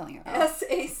like I'm spelling it wrong.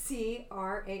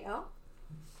 SACRAL.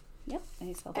 Yep,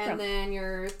 I spelled it And wrong. then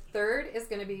your third is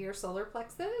going to be your solar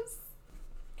plexus.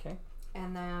 Okay.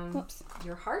 And then Whoops.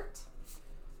 your heart.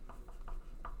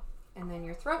 And then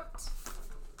your throat.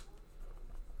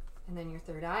 And then your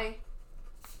third eye.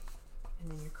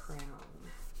 And then your crown.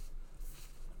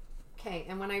 Okay,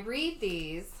 and when I read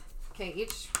these, okay,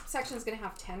 each section is going to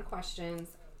have 10 questions.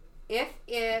 If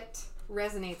it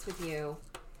resonates with you,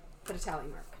 put a tally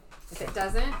mark. If it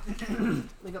doesn't,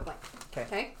 leave it blank. Okay.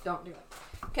 Okay? Don't do it.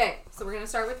 Okay, so we're going to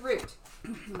start with root.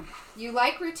 You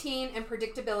like routine and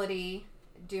predictability,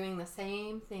 doing the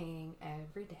same thing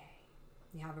every day.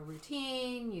 You have a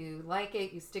routine, you like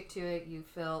it, you stick to it, you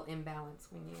feel imbalance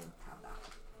when you have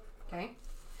that. Okay?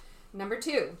 Number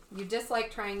 2, you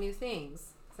dislike trying new things,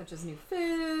 such as new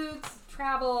foods,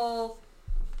 travel,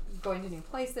 going to new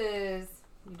places.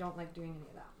 You don't like doing any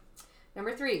of that.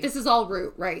 Number 3. This is all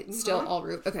root, right? Still all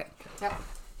root. Okay. Yep.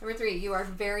 Number 3, you are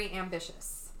very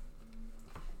ambitious.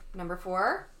 Number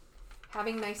 4,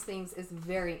 having nice things is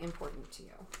very important to you.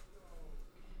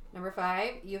 Number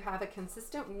 5, you have a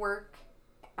consistent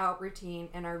workout routine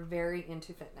and are very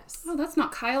into fitness. Oh, that's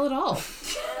not Kyle at all.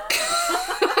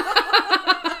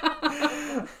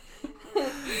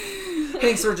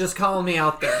 Thanks for just calling me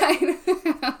out there. I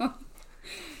know.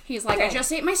 He's like, I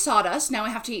just ate my sawdust. Now I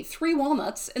have to eat 3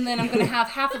 walnuts, and then I'm going to have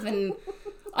half of an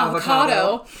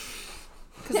avocado.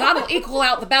 Because that'll equal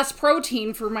out the best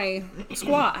protein for my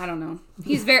squat. I don't know.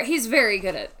 He's very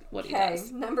good at what he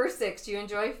does. Number 6, you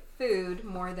enjoy food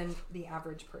more than the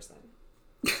average person.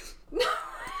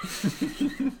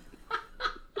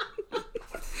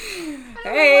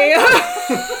 Hey.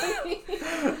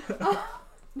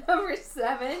 Number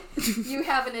 7, you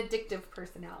have an addictive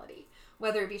personality.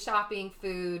 Whether it be shopping,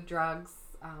 food, drugs,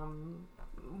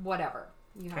 whatever.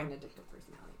 You have an addictive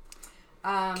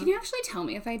personality. Can you actually tell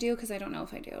me if I do? Because I don't know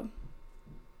if I do.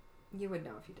 You would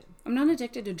know if you did. I'm not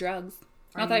addicted to drugs.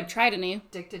 Not that I've tried any.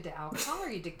 Addicted to alcohol? Are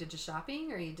you addicted to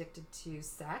shopping? Are you addicted to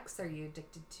sex? Are you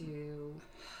addicted to...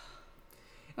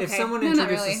 If Okay. someone No, not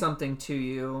introduces really. something to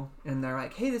you and they're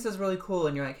like, hey, this is really cool,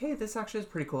 and you're like, hey, this actually is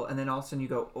pretty cool, and then all of a sudden you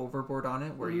go overboard on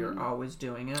it where you're always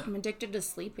doing it. I'm addicted to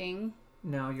sleeping.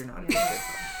 No, you're not addicted.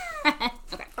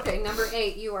 Okay. Okay, number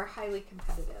 8, you are highly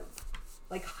competitive.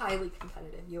 Like, highly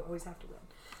competitive. You always have to win.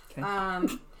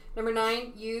 Okay. Number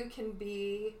 9, you can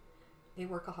be a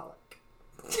workaholic.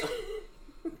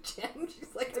 Jen,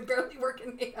 she's like, I barely work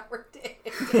an 8-hour day.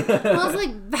 Well, I was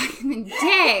like back in the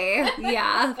day.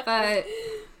 Yeah, but...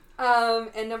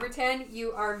 And number 10,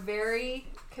 you are very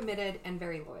committed and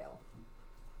very loyal.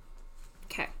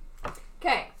 Okay.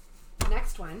 Okay,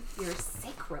 next one, you're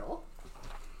sacral.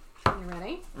 You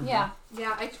ready? Yeah.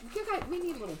 Yeah, we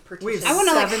need a little partition. We've I want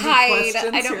to like 70 hide.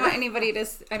 questions I don't here. want anybody to...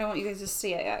 I don't want you guys to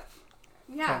see it yet.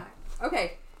 Yeah.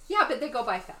 Okay. Yeah, but they go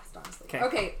by fast, honestly. Okay.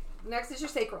 Okay. Next is your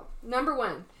sacral. Number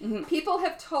 1. People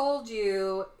have told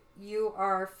you you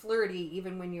are flirty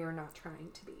even when you are not trying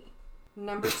to be.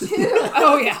 Number 2.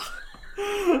 Oh, yeah.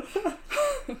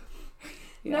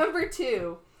 Number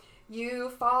 2. You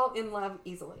fall in love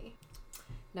easily.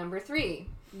 Number 3.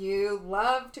 You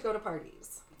love to go to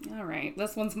parties. All right.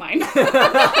 This one's mine. Number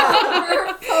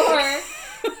 4.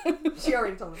 She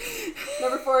already told me.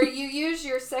 Number 4. You use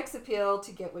your sex appeal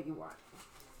to get what you want.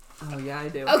 Oh, yeah, I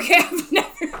do. Okay. I've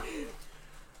never...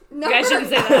 Number, You guys shouldn't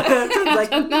say that. Like,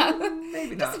 Not-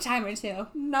 maybe Just a not. time or two.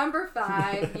 Number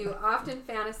 5, you often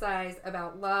fantasize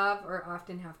about love or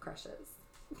often have crushes.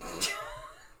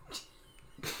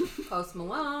 Post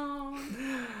Malone,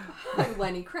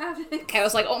 Lenny Kravitz, Okay, I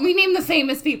was like, only name the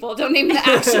famous people. Don't name the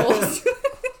actuals.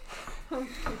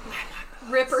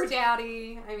 Ripper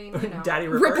Daddy. I mean, you know. Daddy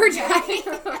Ripper. Ripper Daddy.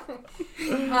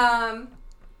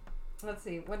 Let's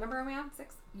see. What number are we on?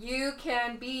 6. You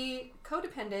can be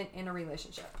codependent in a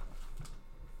relationship.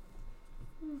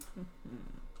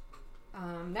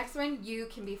 Next one, you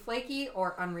can be flaky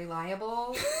or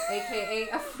unreliable, aka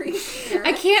a free spirit.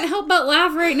 I can't help but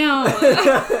laugh right now.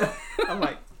 I'm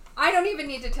like, I don't even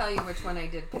need to tell you which one I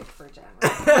did pick for Jen.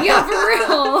 Yeah, for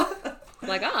real.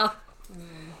 Like,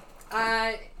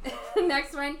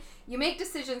 Next one, you make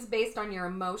decisions based on your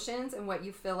emotions and what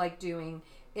you feel like doing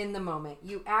in the moment.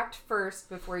 You act first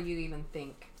before you even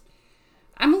think.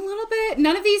 I'm a little bit...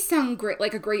 None of these sound great,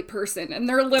 like a great person, and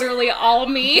they're literally all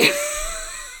me.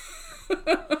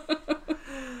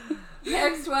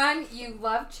 Next one, you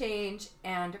love change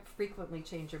and frequently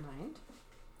change your mind.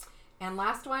 And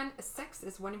last one, sex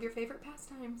is one of your favorite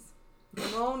pastimes.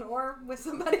 Alone or with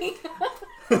somebody.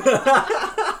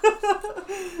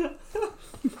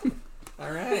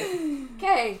 all right.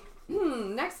 Okay,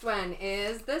 next one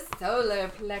is the solar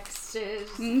plexus.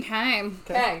 Okay.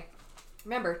 Okay,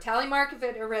 remember, tally mark if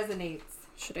it resonates.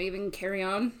 Should I even carry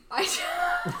on?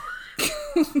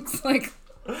 It's like...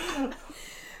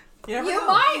 You You never know.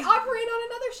 might operate on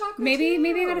another chakra. Maybe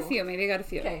I got a too. few. Maybe I got a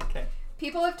few. Okay. Okay.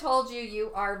 People have told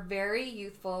you are very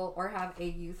youthful or have a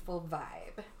youthful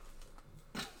vibe.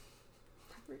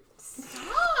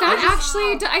 That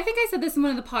actually... I think I said this in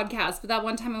one of the podcasts, but that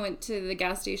one time I went to the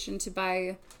gas station to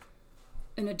buy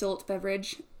an adult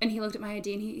beverage, and he looked at my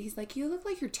ID, and he's like, you look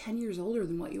like you're 10 years older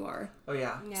than what you are. Oh,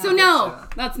 yeah. Yeah. So no,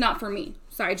 that's not for me.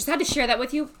 Sorry, I just had to share that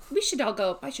with you. We should all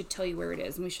go... I should tell you where it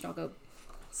is, and we should all go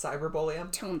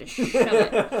Cyberbullying. tell him to shove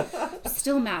it.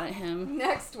 Still mad at him.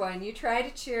 Next one, you try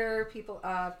to cheer people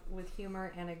up with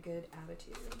humor and a good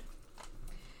attitude.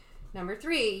 Number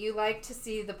 3, you like to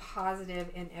see the positive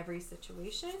in every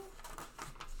situation.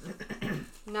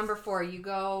 Number 4, you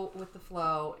go with the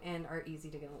flow and are easy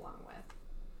to get along with.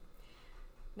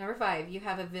 Number 5, you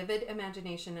have a vivid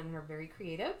imagination and are very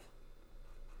creative.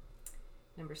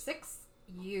 Number 6,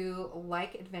 you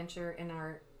like adventure and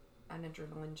are an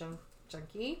adrenaline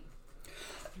junkie.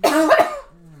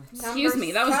 Excuse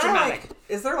me, that was Kinda dramatic. like,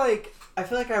 is there like, I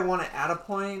feel like I want to add a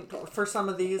point for some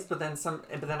of these, but then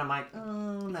I'm like,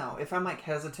 oh no. If I'm like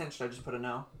hesitant, should I just put a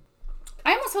no?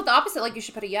 I almost felt the opposite, like you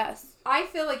should put a yes. I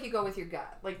feel like you go with your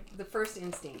gut, like the first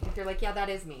instinct. If you're like, yeah, that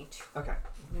is me. Okay.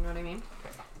 You know what I mean?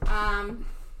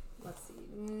 Let's see.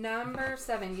 Number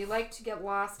 7, you like to get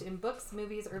lost in books,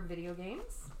 movies, or video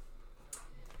games.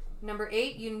 Number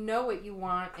 8, you know what you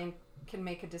want and can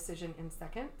make a decision in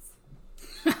seconds.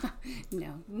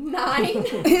 No. 9,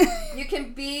 you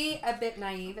can be a bit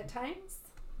naive at times.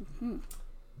 Mm-hmm.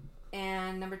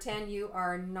 And number 10, you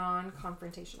are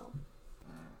non-confrontational.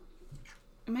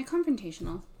 Am I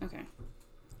confrontational? Okay.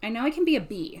 I know I can be a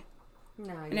B.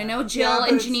 No, And I know Jill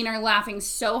and Janine are laughing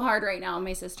so hard right now,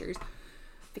 my sisters.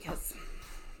 Because...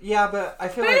 Yeah, but I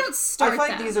feel But I like don't start I feel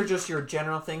like them. these are just your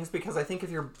general things because I think if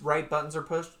your right buttons are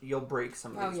pushed, you'll break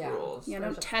some of these rules. Yeah,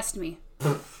 don't test me.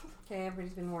 Okay,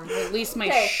 everybody's been warned. At least my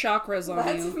Okay, chakra's on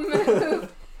Let's you.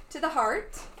 move to the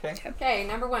heart. Okay. Okay,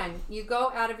 number 1, you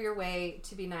go out of your way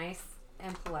to be nice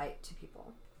and polite to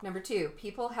people. Number 2,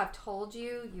 people have told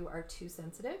you you are too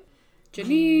sensitive.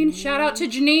 Janine, shout out to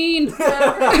Janine.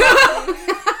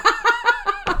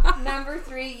 Number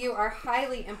 3, you are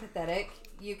highly empathetic.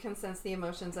 You can sense the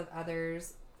emotions of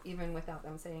others even without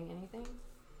them saying anything.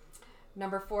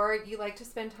 Number 4, you like to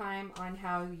spend time on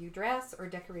how you dress or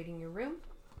decorating your room.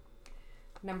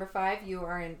 Number 5, you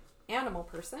are an animal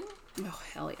person. Oh,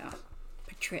 hell yeah.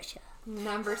 Patricia.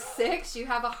 Number 6, you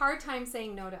have a hard time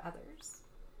saying no to others.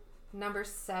 Number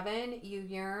 7, you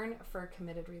yearn for a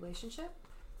committed relationship.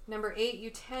 Number 8, you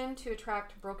tend to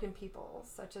attract broken people,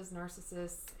 such as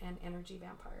narcissists and energy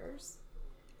vampires.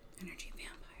 Energy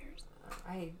vampires.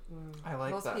 I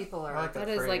like most that. people are. I like That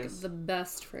that is like phrase. the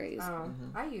best phrase.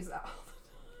 I use that all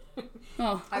the time.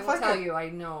 Oh, I I will feel like tell I- you, I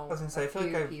know. I was gonna say, I feel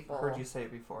like few I've people. heard you say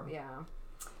it before. Yeah.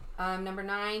 Number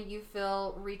 9, you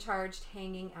feel recharged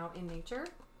hanging out in nature.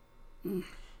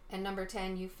 And number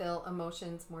 10, you feel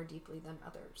emotions more deeply than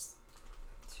others.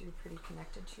 So you're pretty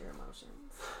connected to your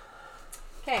emotions.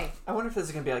 Okay, I wonder if this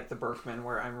is gonna be like the Berkman,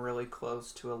 where I'm really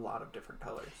close to a lot of different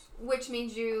colors. which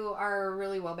means you are a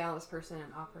really well-balanced person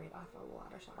and operate off of a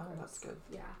lot of chakras. Oh, that's good.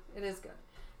 Yeah, it is good.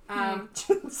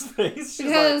 Jen's face. She's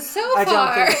because like, so I don't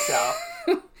far, think so.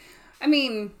 I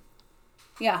mean,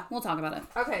 yeah, we'll talk about it.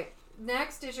 Okay,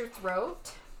 next is your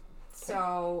throat.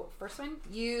 So, first one,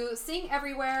 you sing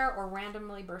everywhere or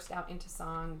randomly burst out into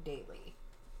song daily.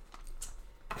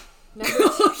 Number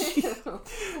 2,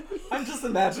 I'm just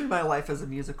imagining my life as a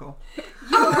musical.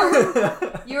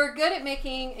 you're good at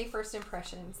making a first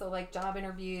impression. So, like job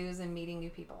interviews and meeting new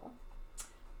people.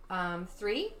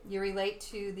 3, you relate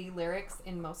to the lyrics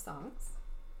in most songs.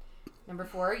 Number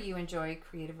 4, you enjoy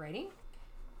creative writing.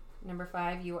 Number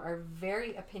 5, you are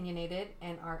very opinionated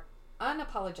and are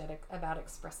unapologetic about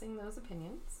expressing those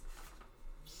opinions.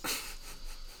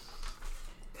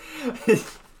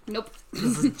 Nope.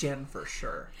 This is Jen for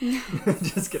sure.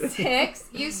 Just kidding. 6,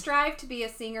 you strive to be a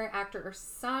singer, actor, or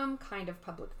some kind of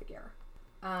public figure.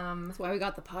 That's why we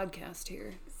got the podcast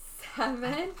here.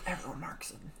 7, Everyone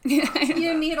marks it.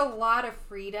 you need a lot of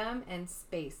freedom and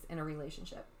space in a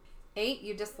relationship. 8,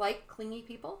 you dislike clingy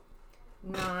people.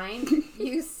 9,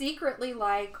 you secretly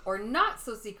like or not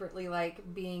so secretly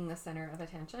like being the center of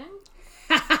attention.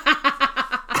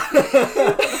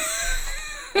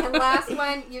 And last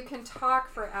one, you can talk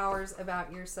for hours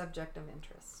about your subject of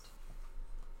interest.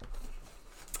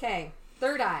 Okay,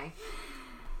 third eye.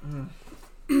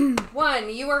 1,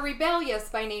 you are rebellious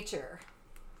by nature.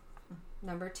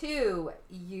 Number 2,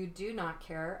 you do not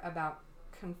care about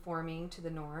conforming to the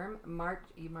norm.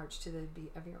 You march to the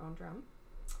beat of your own drum.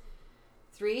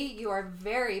 3, you are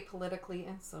very politically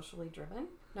and socially driven.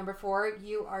 Number 4,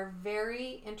 you are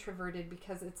very introverted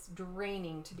because it's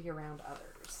draining to be around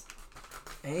others.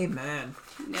 Amen.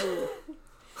 No.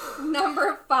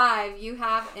 Number 5, you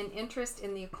have an interest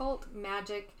in the occult,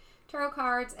 magic, tarot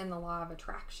cards, and the law of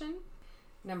attraction.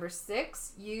 Number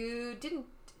 6, you didn't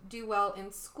do well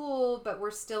in school but were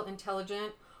still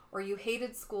intelligent, or you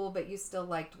hated school but you still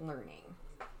liked learning.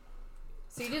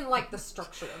 So you didn't like the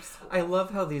structure of school. I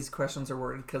love how these questions are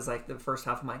worded because, like, the first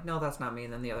half I'm like, no, that's not me,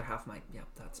 and then the other half I'm like, yep,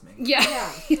 that's me. Yeah.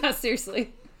 Yeah. Yeah,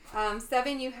 seriously.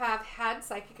 7, you have had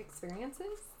psychic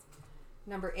experiences.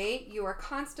 Number 8, you are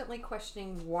constantly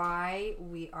questioning why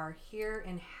we are here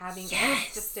and having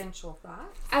existential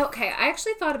thoughts. Okay, I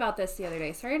actually thought about this the other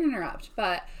day. Sorry to interrupt,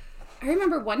 but I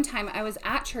remember one time I was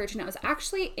at church and I was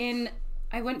actually in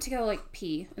I went to go like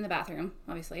pee in the bathroom,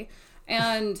 obviously.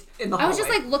 And In the I was just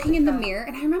hallway. like looking in the mirror,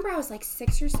 and I remember I was like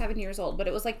 6 or 7 years old, but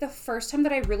it was like the first time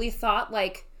that I really thought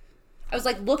like I was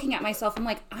like looking at myself. I'm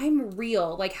like, I'm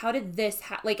real. Like, how did this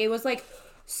like it was like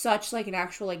such like an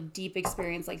actual like deep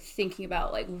experience, like thinking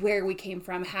about like where we came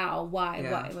from, how, why,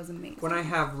 Yeah. what. It was amazing. When I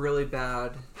have really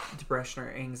bad depression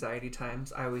or anxiety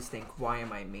times, I always think, why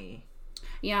am I me?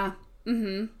 Yeah.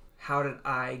 Mm-hmm. How did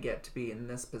I get to be in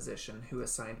this position? Who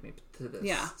assigned me to this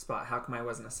Yeah. spot? How come I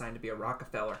wasn't assigned to be a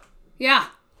Rockefeller Yeah.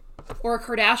 Or a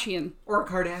Kardashian. or a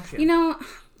Kardashian? You know,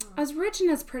 as rich and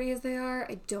as pretty as they are,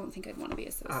 I don't think I'd want to be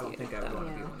associated I don't think I with would them. want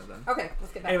to be Yeah. one of them. Okay,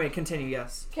 let's get back. Anyway, continue.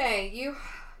 Yes. Okay, you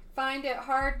find it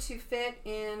hard to fit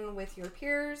in with your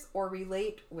peers or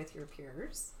relate with your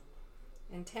peers.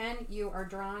 And 10, you are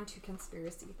drawn to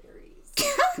conspiracy theories.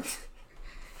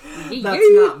 That's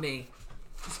not me.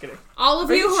 Just kidding. All of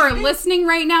Are you you who are cheating? listening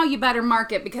right now, you better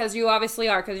mark it because you obviously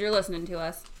are because you're listening to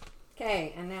us.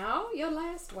 Okay, and now your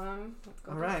last one. Let's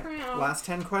go All to right. the crown. Last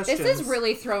 10 questions. This is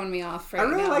really throwing me off right I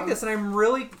really now. like this, and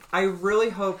I really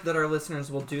hope that our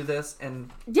listeners will do this and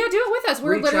Yeah, do it with us.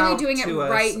 We're reach literally out doing it to us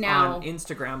right now. on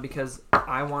Instagram because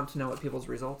I want to know what people's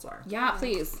results are. Yeah,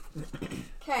 please.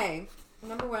 Okay,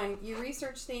 number 1, you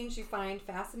research things you find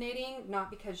fascinating,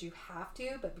 not because you have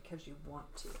to, but because you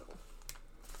want to.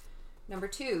 Number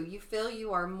 2, you feel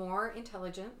you are more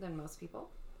intelligent than most people.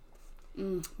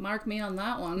 Mark me on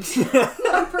that one.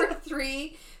 Number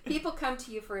 3, people come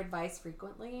to you for advice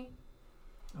frequently.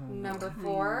 Number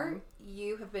 4,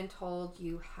 you have been told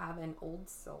you have an old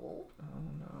soul. Oh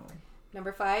no.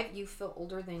 Number 5, you feel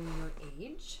older than your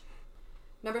age.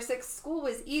 Number 6, school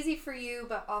was easy for you,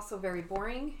 but also very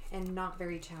boring and not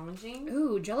very challenging.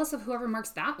 Ooh, jealous of whoever marks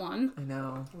that one. I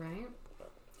know. Right?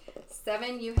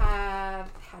 7, you have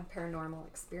had paranormal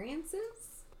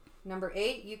experiences. Number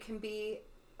 8, you can be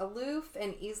aloof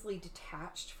and easily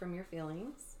detached from your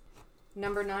feelings.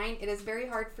 Number 9, it is very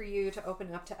hard for you to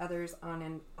open up to others on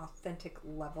an authentic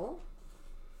level.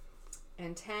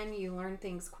 And 10, you learn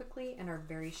things quickly and are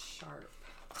very sharp.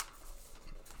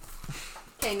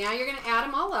 Okay, now you're going to add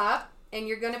them all up, and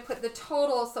you're going to put the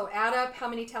total. So add up how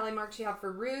many tally marks you have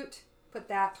for root. Put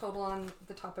that total on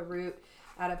the top of root.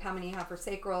 Add up how many you have for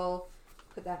sacral.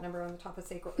 Put that number on the top of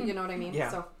sacral. You know what I mean?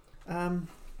 Yeah. So, I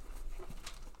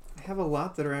have a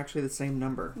lot that are actually the same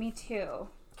number. Me too.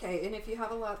 okay, and if you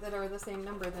have a lot that are the same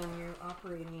number, then you're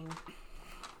operating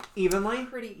Evenly?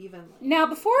 pretty evenly. Now,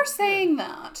 before saying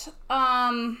that,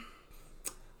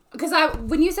 because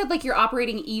when you said like you're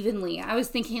operating evenly, I was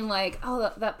thinking like,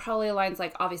 oh, that probably aligns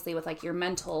like obviously with like your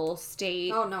mental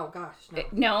state. Oh, no, gosh, no.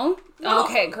 No? No.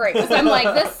 Okay, great. Because I'm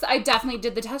like, this, I definitely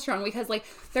did the test run because like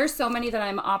there's so many that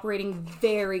I'm operating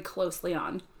very closely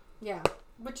on. Yeah,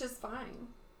 which is fine.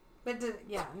 But,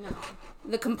 yeah, no.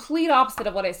 The complete opposite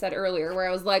of what I said earlier, where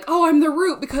I was like, oh, I'm the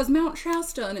root because Mount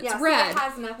Shasta and it's Yeah, red. so it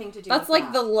has nothing to do That's with like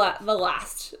that. the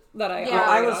last that I Yeah. Well,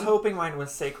 I operate was on. hoping mine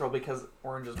was sacral because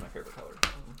orange is my favorite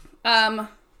color.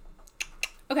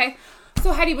 Okay.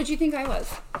 So Heidi, what'd you think I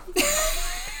was?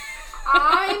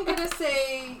 I'm going to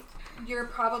say you're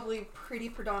probably pretty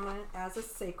predominant as a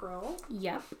sacral.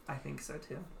 Yep. I think so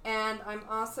too. And I'm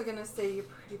also going to say you're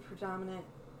pretty predominant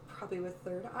probably with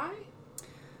third eye.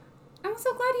 I'm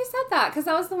so glad you said that because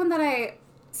that was the one that I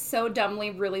so dumbly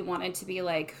really wanted to be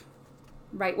like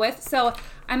right with. So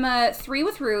I'm a 3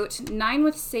 with root, 9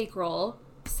 with sacral,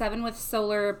 7 with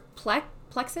solar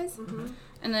plexus,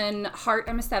 and then heart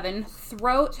I'm a 7,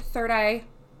 throat, third eye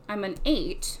I'm an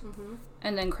 8,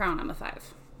 and then crown I'm a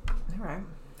 5. All right.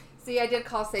 See, I did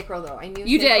call sacral though. I knew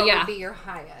You did, sacral yeah. would be your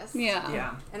highest. Yeah.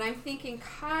 Yeah. And I'm thinking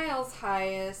Kyle's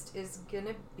highest is going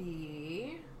to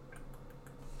be...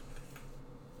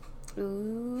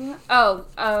 Ooh. Oh,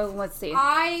 let's see.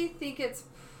 I think it's...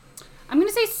 I'm going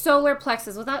to say solar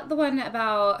plexus. Was that the one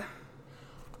about...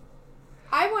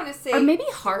 I want to say Or maybe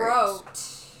heart.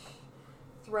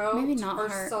 Throat Maybe not or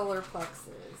heart. solar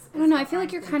plexus. I don't know. I feel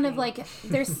like you're kind of like...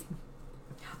 There's...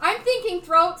 I'm thinking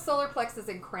throat, solar plexus,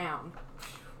 and crown.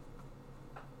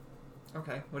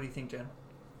 Okay. What do you think, Jen?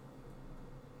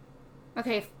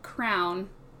 Okay, crown.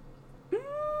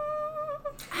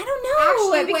 I don't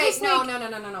know. Actually, wait. because,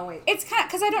 No, wait. It's kind of...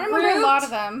 Because I don't remember a Root. lot of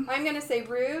them. I'm going to say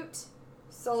root,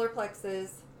 solar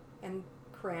plexus, and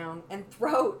crown, and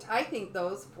throat. I think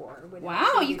those 4 would Wow,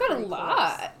 actually you've be got a pretty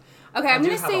lot. close. Okay, I I'm do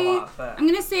gonna have a say lot, but- I'm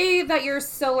gonna say that your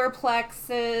solar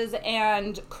plexus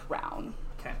and crown.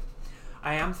 Okay.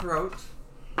 I am throat.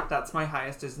 That's my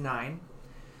highest is 9.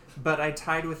 But I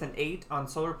tied with an 8 on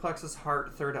solar plexus,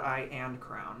 heart, third eye, and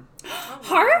crown. Oh, wow.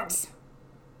 Heart?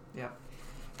 Yeah.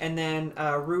 And then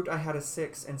root I had a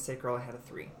 6 and sacral I had a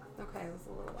 3. Okay, it was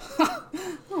a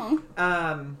little low.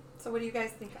 Oh. So what do you guys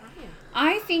think I am?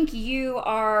 I think you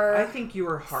are I think you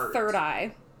were heart. third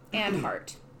eye and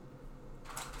heart.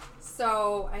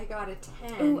 So I got a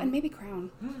 10. Oh, and maybe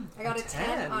crown. I got a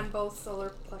 10 on both solar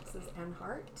plexus and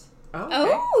heart. Okay.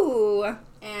 Oh.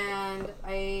 And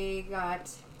I got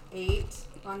 8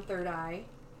 on third eye.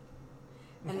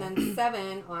 And then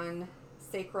 7 on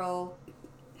sacral,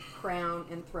 crown,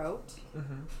 and throat.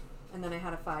 Mm-hmm. And then I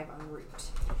had a 5 on root.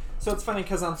 So it's funny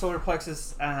because on solar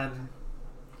plexus,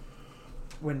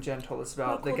 when Jen told us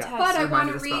about the cool guy, test. But I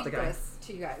want reminded to us about read the guy. this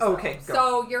to you guys. Okay, go.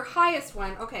 So your highest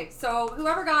one. Okay, so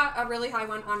whoever got a really high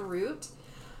one on root.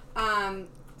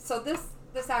 So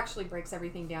this actually breaks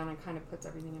everything down and kind of puts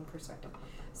everything in perspective.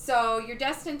 So you're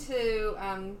destined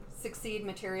to succeed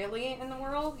materially in the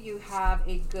world. You have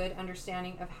a good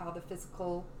understanding of how the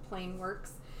physical plane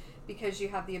works because you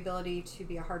have the ability to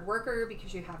be a hard worker,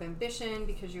 because you have ambition,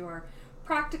 because you are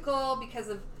practical, because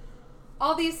of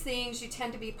all these things. You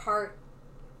tend to be put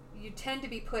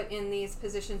in these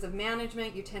positions of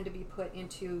management. You tend to be put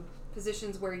into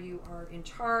positions where you are in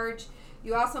charge.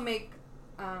 You also make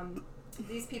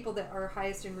these people that are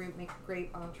highest in root make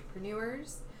great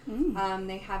entrepreneurs.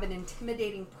 They have an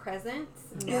intimidating presence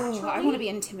naturally. Oh, I want to be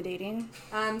intimidating.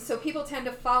 So people tend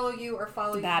to follow you or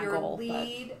follow Bad your goal,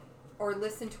 lead or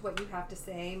listen to what you have to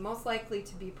say. Most likely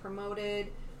to be promoted,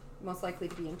 most likely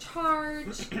to be in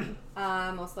charge,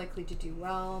 most likely to do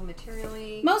well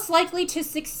materially. Most likely to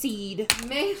succeed.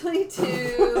 Mainly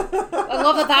to I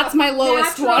love that that's my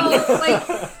lowest one. Like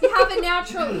you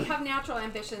have natural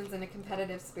ambitions and a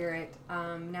competitive spirit,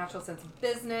 natural sense of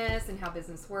business and how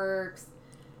business works.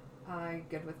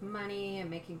 Good with money and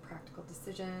making practical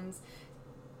decisions.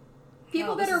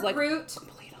 People that are root,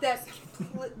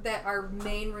 that are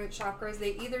main root chakras,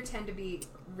 they either tend to be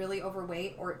really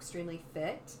overweight or extremely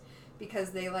fit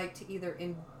because they like to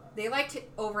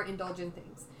overindulge in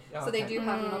things. Oh, so they do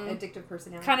have an addictive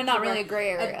personality. Kind of not So really they're a gray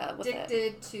area with it.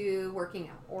 addicted to working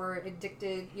out or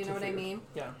addicted, you know what I mean?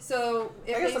 Yeah. So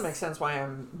I guess that makes sense why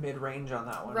I'm mid-range on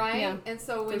that one. right? Yeah, and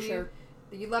so when for sure.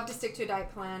 you love to stick to a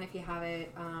diet plan if you have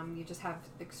it, you just have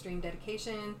extreme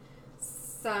dedication.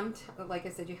 Like I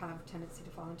said, you have a tendency to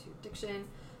fall into addiction.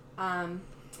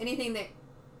 Anything that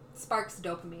sparks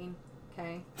dopamine,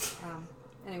 okay?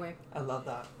 Anyway. I love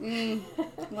that.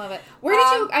 Love it. Where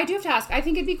did you... I do have to ask. I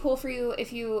think it'd be cool for you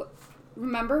if you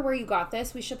remember where you got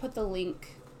this. We should put the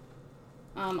link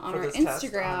on For our this test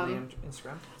Instagram. on the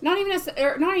Instagram. Not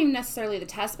even necessarily the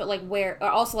test, but like where...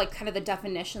 also like kind of the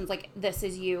definitions. Like this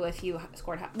is you if you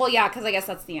scored... Well, yeah, because I guess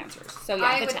that's the answers. So yeah,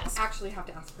 I the would test. actually have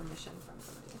to ask permission from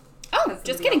somebody. Oh,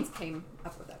 just kidding. Came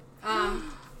up with it.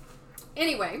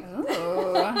 Anyway.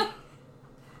 Oh.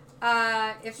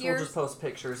 If So you're we'll just post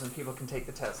pictures and people can take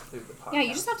the test through the podcast. Yeah,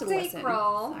 you just have to listen.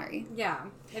 sacral, Sorry. yeah.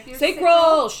 If you're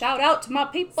Sacral! Shout out to my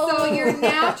people! so you're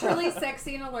naturally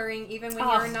sexy and alluring even when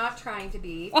Oh. you're not trying to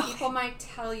be. Oh. People might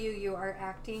tell you are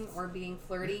acting or being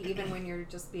flirty even when you're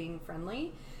just being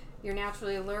friendly. You're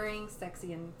naturally alluring,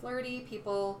 sexy, and flirty.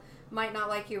 People might not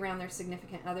like you around their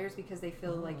significant others because they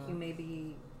feel like you may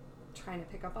be trying to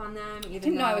pick up on them. I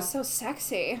didn't know I was so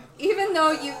sexy. Even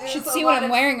though you Should see what I'm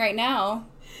wearing right now.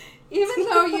 Even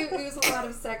though you ooze a lot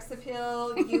of sex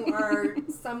appeal, you are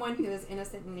someone who is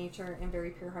innocent in nature and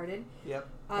very pure-hearted. Yep,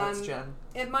 that's Jen.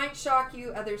 It might shock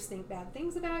you others think bad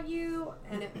things about you,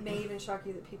 and it may even shock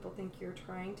you that people think you're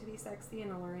trying to be sexy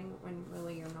and alluring when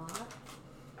really you're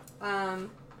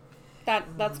not.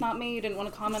 That's not me. You didn't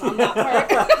want to comment on that part.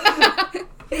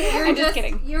 I'm just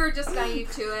kidding. You were just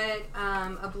naive to it,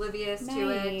 oblivious to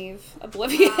it. Naive.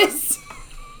 Oblivious.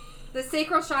 The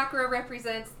sacral chakra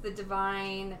represents the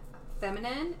divine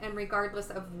feminine, and regardless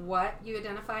of what you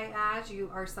identify as, you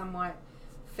are somewhat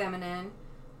feminine,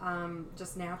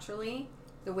 just naturally.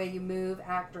 The way you move,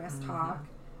 act, dress, talk.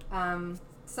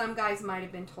 Some guys might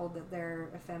have been told that they're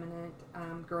effeminate.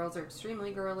 Girls are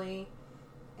extremely girly.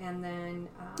 And then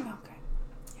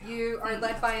you are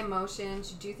led by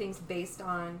emotions. You do things based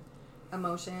on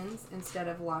emotions instead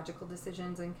of logical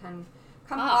decisions and can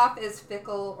come off as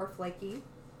fickle or flaky.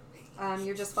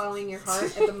 You're just following your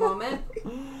heart at the moment.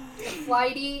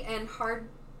 Flighty and hard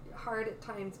at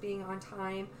times being on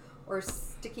time or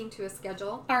sticking to a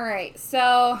schedule. All right,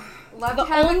 so Love the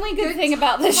to have only a good thing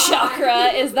about this chakra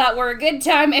is that we're a good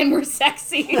time and we're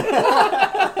sexy.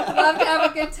 Love to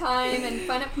have a good time and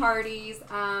fun at parties.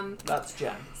 That's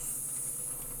Jen.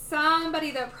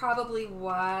 Somebody that probably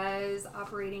was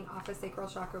operating off a sacral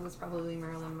chakra was probably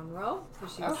Marilyn Monroe. So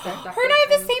she was Her and I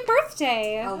have the same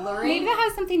birthday. Alluring. Maybe that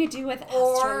has something to do with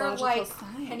Or astrological like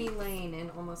signs. Penny Lane in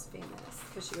Almost Famous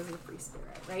because she was a free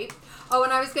spirit, right? Oh,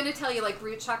 and I was going to tell you, like,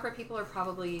 root chakra people are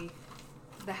probably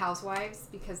the housewives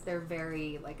because they're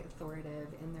very like authoritative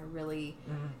and they're really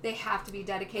they have to be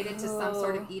dedicated to some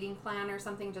sort of eating plan or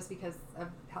something just because of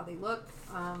how they look.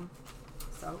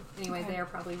 So anyway, they are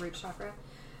probably root chakra.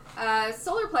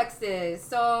 Solar plexus,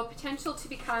 so potential to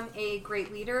become a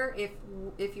great leader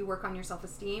if you work on your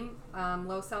self-esteem.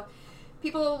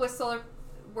 People with solar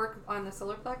work on the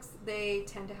solar plex, they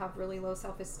tend to have really low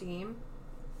self-esteem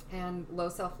and low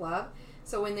self-love.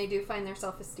 So when they do find their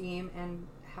self-esteem and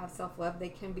have self-love, they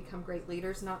can become great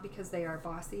leaders, not because they are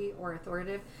bossy or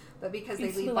authoritative, but because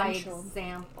they lead by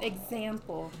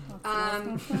example.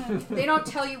 They don't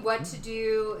tell you what to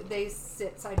do. They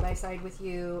sit side by side with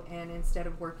you, and instead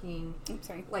of working,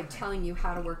 telling you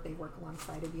how to work, they work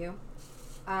alongside of you.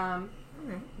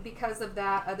 Because of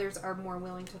that, others are more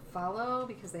willing to follow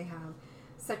because they have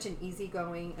such an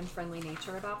easygoing and friendly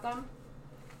nature about them.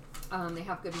 They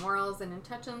have good morals and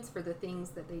intentions for the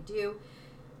things that they do.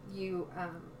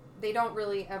 They don't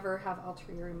really ever have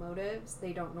ulterior motives.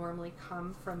 They don't normally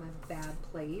come from a bad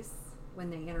place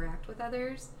when they interact with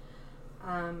others.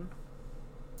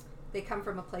 They come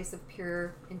from a place of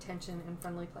pure intention and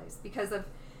friendly place. Because of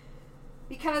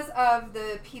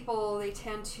the people they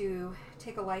tend to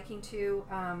take a liking to,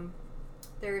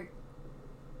 they're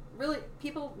really,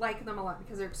 people like them a lot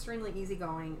because they're extremely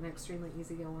easygoing and extremely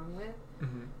easy to get along with.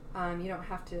 You don't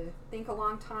have to think a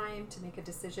long time to make a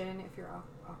decision if you're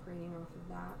operating off of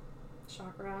that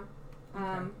chakra.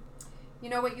 You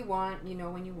know what you want, you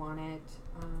know when you want it,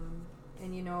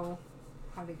 and you know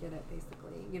how to get it,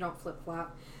 basically. You don't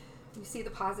flip-flop. You see the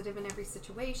positive in every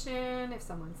situation. If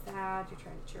someone's sad, you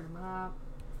try to cheer them up.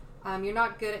 You're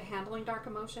not good at handling dark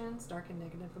emotions, dark and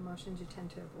negative emotions. You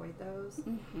tend to avoid those.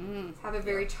 Have a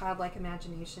very childlike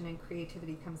imagination, and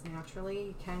creativity comes naturally.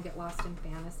 You can get lost in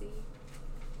fantasy.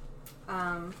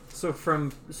 So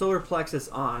from solar plexus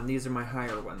on, these are my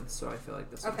higher ones, so I feel like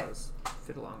this one does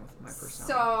fit along with my personality.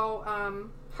 So,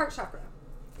 heart chakra.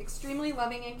 Extremely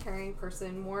loving and caring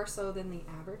person, more so than the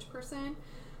average person.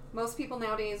 Most people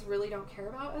nowadays really don't care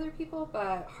about other people,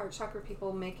 but heart chakra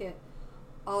people make it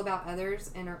all about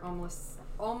others and are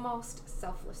almost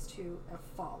selfless to a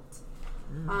fault.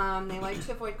 They like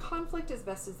to avoid conflict as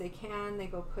best as they can. They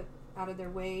go put out of their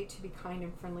way to be kind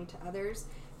and friendly to others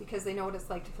because they know what it's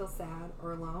like to feel sad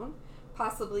or alone,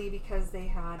 possibly because they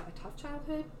had a tough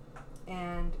childhood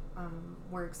and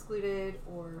were excluded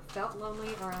or felt lonely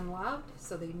or unloved,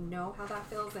 so they know how that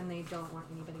feels and they don't want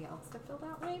anybody else to feel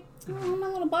that way. My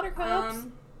little buttercups.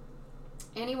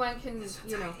 Anyone can,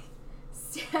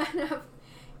 stand up.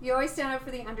 You always stand up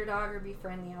for the underdog or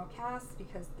befriend the outcast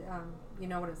because you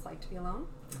know what it's like to be alone.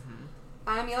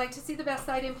 You like to see the best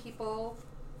side in people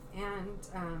and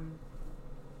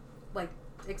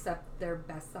accept their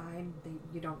best side.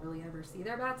 You don't really ever see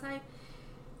their bad side.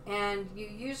 And you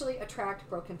usually attract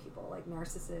broken people like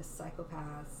narcissists,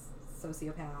 psychopaths,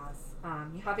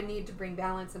 sociopaths. You have a need to bring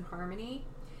balance and harmony,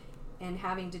 and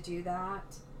having to do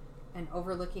that and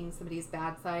overlooking somebody's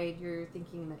bad side, you're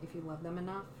thinking that if you love them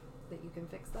enough that you can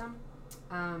fix them.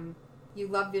 You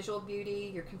love visual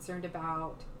beauty. You're concerned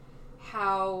about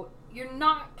how you're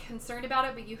not concerned about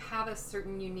it, but you have a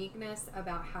certain uniqueness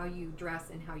about how you dress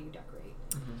and how you decorate.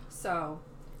 So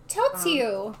totes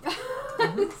you.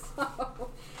 So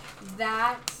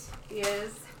that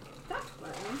is that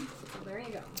one. So there you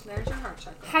go. There's your heart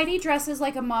chakra. Heidi dresses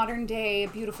like a modern day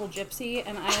beautiful gypsy,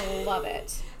 and I love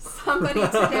it. Somebody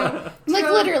today,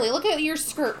 literally, look at your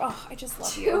skirt. Oh, I just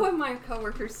love you. Two of my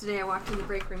coworkers today, I walked in the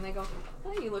break room. They go,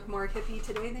 "Oh, you look more hippie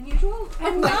today than usual."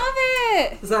 I love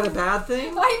it. Is that a bad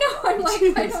thing? I know. I'm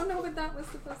like, I don't know what that was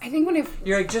supposed to be. I think when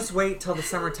you're like, just wait till the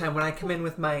summertime when I come in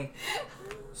with my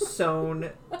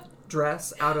sewn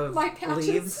dress out of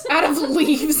leaves. Out of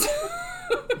leaves.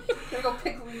 Gonna go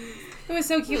pick leaves. It was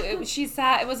so cute. It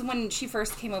was when she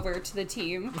first came over to the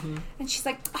team, and she's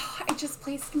like, "Oh, I just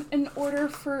placed an order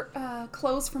for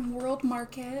clothes from World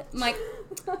Market." I'm like,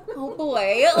 "Oh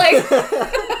boy!" Like,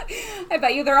 I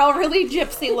bet you they're all really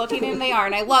gypsy looking, and they are,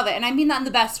 and I love it, and I mean that in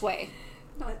the best way.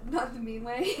 Not the mean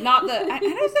way. Not the. And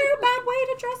is there a bad way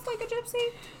to dress like a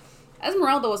gypsy?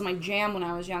 Esmeralda was my jam when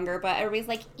I was younger, but everybody's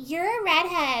like, "You're a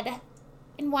redhead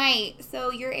in white,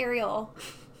 so you're Ariel."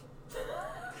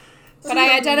 But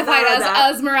I identified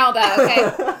as Esmeralda,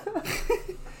 okay?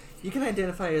 You can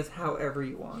identify as however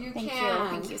you want. Thank you.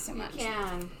 Thank you so much. You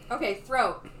can. Okay,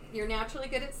 throat. You're naturally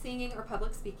good at singing or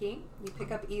public speaking. You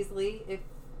pick up easily if...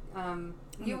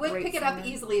 you would pick it up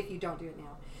easily if you don't do it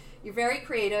now. You're very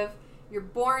creative. You're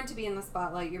born to be in the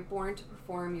spotlight. You're born to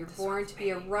perform. You're born to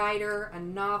be a writer, a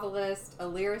novelist, a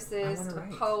lyricist,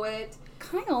 a poet,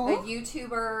 Kyle. a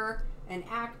YouTuber, an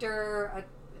actor,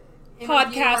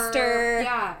 podcaster.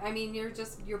 Yeah, I mean,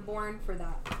 you're born for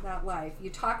that life. You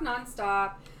talk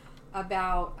nonstop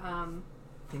about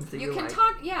Things that you can like.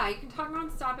 talk. Yeah, you can talk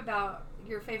nonstop about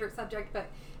your favorite subject, but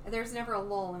there's never a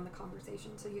lull in the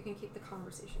conversation, so you can keep the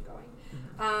conversation going.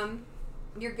 Mm-hmm.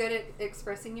 You're good at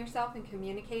expressing yourself and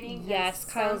communicating. Yes,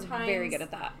 and Kyle's very good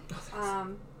at that.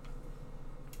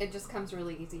 It just comes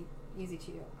really easy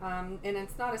to you. And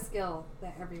it's not a skill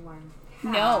that everyone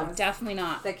has. No, definitely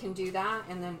not. That can do that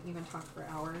and then even talk for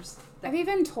hours. I've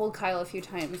even told Kyle a few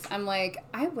times, I'm like,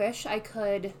 I wish I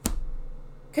could...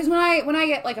 Because when I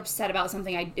get, like, upset about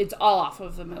something, it's all off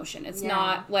of emotion. It's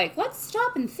not, like, let's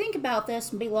stop and think about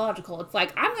this and be logical. It's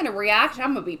like, I'm going to react,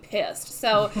 I'm going to be pissed.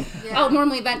 So I'll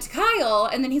normally vent to Kyle,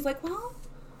 and then he's like, well...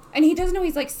 And he doesn't know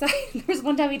he's, like, There's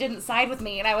one time he didn't side with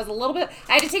me, and I was a little bit...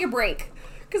 I had to take a break.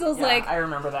 Because I was like... I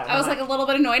remember that. I was, like, a little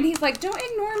bit annoyed. And he's like, don't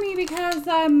ignore me because,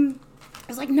 I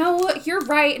was like, no, you're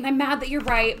right, and I'm mad that you're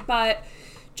right, but...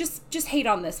 Just hate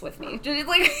on this with me. Just,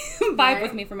 like, vibe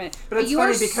with me for a minute. But it's you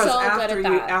funny are because so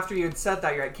after you had said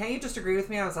that, you're like, can't you just agree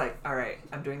with me? I was like, all right,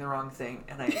 I'm doing the wrong thing.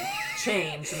 And I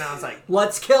changed, and I was like,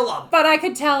 let's kill him. But I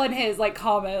could tell in his, like,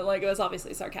 comment, like, it was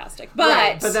obviously sarcastic. But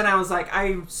right. But then I was like,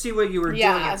 I see what you were doing.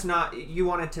 Yeah. It's not, you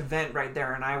wanted to vent right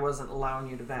there, and I wasn't allowing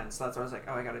you to vent. So that's why I was like,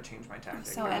 oh, I got to change my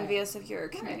tactic. So envious of your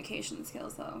communication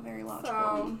skills, though. Very logical.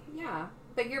 So, yeah.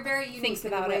 But you're very unique in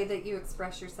the about way it. that you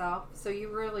express yourself. So you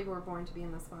really were born to be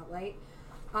in the spotlight.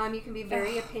 You can be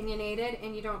very opinionated,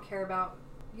 and you don't care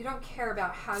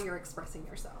about how you're expressing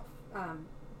yourself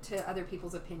to other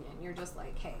people's opinion. You're just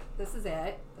like, hey, this is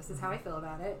it. This is how I feel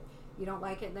about it. You don't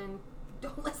like it, then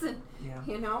don't listen. Yeah.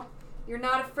 You know, you're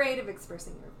not afraid of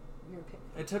expressing your opinion.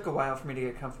 It took a while for me to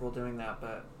get comfortable doing that,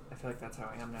 but I feel like that's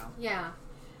how I am now. Yeah.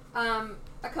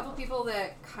 A couple people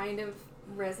that kind of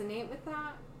resonate with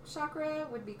that chakra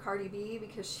would be Cardi B,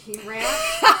 because she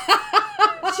rants.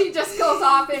 She just goes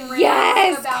off and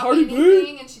rants about Cardi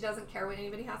anything, and she doesn't care what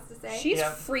anybody has to say. She's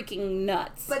freaking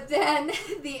nuts. But then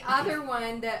the other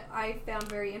one that I found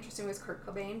very interesting was Kurt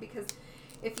Cobain, because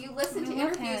if you listen to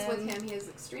interviews with him, he is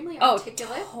extremely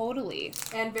articulate. Totally.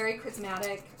 And very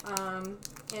charismatic.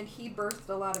 And he birthed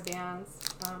a lot of bands,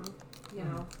 you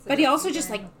know. So but he also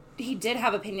just, like, he did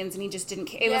have opinions, and he just didn't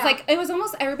care. It was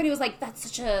almost, everybody was like, that's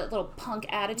such a little punk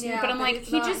attitude. Yeah, but I'm but like,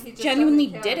 he just doesn't genuinely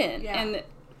care. didn't. Yeah. And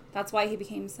that's why he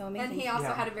became so amazing. And he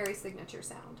also had a very signature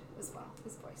sound as well,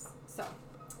 his voice. So,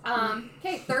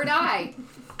 okay, third eye.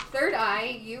 Third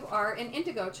eye, you are an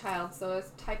indigo child, so a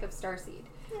type of starseed.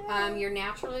 You're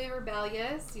naturally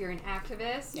rebellious. You're an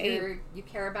activist. You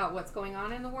care about what's going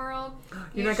on in the world.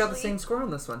 You and I got the same score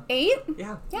on this one. 8?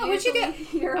 Yeah. Yeah, what'd you get?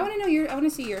 I want to know I want to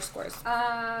see your scores.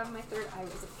 My third eye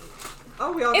was an 8.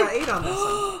 Oh, we all got 8 on this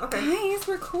one. Okay. Nice,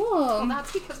 we're cool. Well,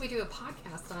 that's because we do a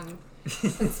podcast on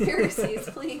conspiracies,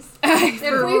 please. For If we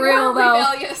real, weren't though.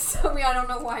 rebellious, I don't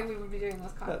know why we would be doing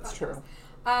this podcast. That's true.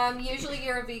 Usually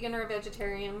you're a vegan or a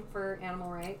vegetarian for animal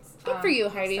rights. Good for you,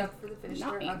 Heidi. Except for the fish, Not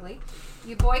they're me. ugly.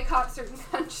 You boycott certain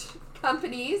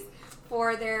companies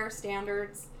for their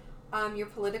standards. You're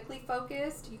politically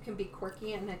focused. You can be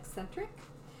quirky and eccentric.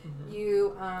 Mm-hmm.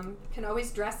 You can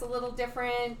always dress a little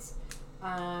different.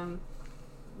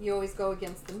 You always go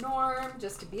against the norm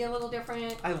just to be a little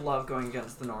different. I love going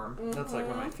against the norm. Mm-hmm. That's like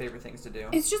one of my favorite things to do.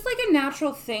 It's just like a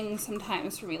natural thing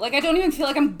sometimes for me. Like, I don't even feel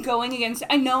like I'm going against...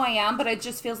 I know I am, but it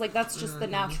just feels like that's just the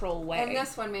natural way. And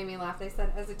this one made me laugh. They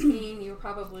said, as a teen, you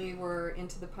probably were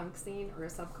into the punk scene or a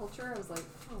subculture. I was like,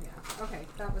 oh yeah, okay,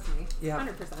 that was me. Yeah.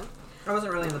 100%. I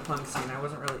wasn't really in the punk scene. I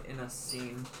wasn't really in a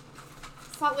scene.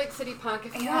 Salt Lake City Punk.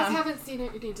 If you guys haven't seen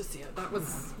it, you need to see it. That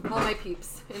was all my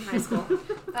peeps in high school.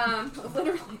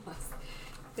 Literally was.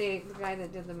 The guy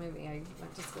that did the movie, I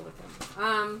went to school with him.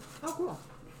 Oh, cool.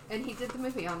 And he did the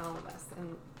movie on all of us.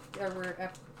 And there were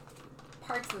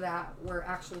parts of that were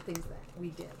actual things that we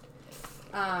did.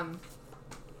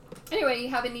 Anyway, you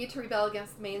have a need to rebel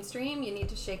against the mainstream. You need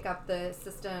to shake up the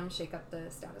system, shake up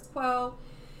the status quo.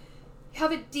 You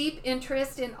have a deep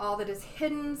interest in all that is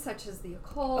hidden, such as the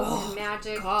occult and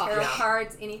magic, tarot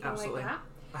cards, anything like that.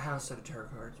 I have a set of tarot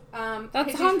cards.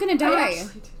 That's how I'm gonna die. I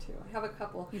actually do too. I have a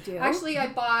couple. You do? Actually,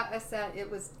 I bought a set.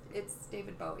 It's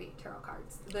David Bowie tarot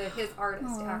cards. His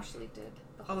artist actually did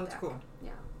the whole that's deck. cool.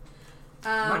 Yeah.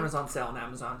 Mine was on sale on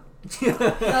Amazon.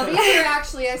 Well, these are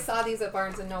actually, I saw these at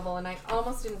Barnes & Noble, and I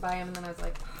almost didn't buy them, and then I was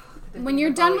like... When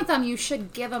you're done with them, you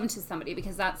should give them to somebody,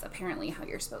 because that's apparently how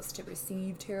you're supposed to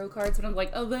receive tarot cards. But I'm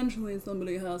like, eventually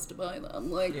somebody has to buy them.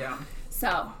 Like,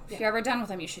 so, if you're ever done with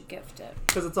them, you should gift it.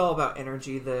 Because it's all about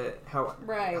energy, how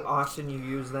Right. often you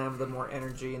use them, the more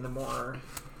energy and the more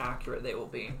accurate they will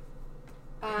be.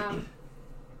 Oh,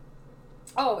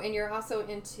 and you're also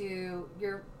into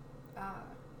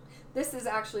This is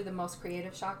actually the most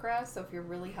creative chakra, so if you're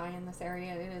really high in this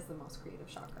area, it is the most creative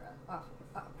chakra.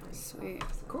 Sweet.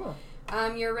 Cool.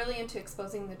 You're really into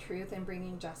exposing the truth and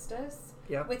bringing justice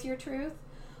Yep. with your truth.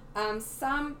 I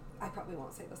probably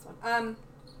won't say this one.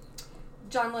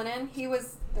 John Lennon,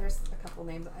 there's a couple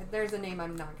names. There's a name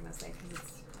I'm not going to say because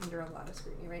it's under a lot of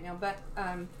scrutiny right now. But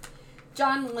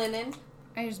John Lennon.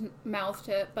 I just mouthed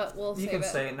it, but we'll save it. You can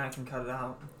say it and I can cut it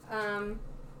out.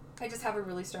 I just have a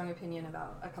really strong opinion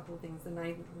about a couple of things, and All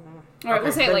right, Okay,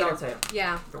 we'll say it then later. Don't say it.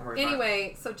 yeah. Don't worry about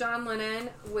Anyway, so John Lennon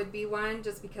would be one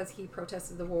just because he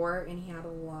protested the war and he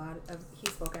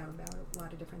spoke out about a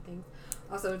lot of different things.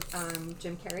 Also,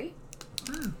 Jim Carrey.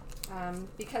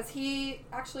 Because he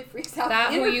actually freaks out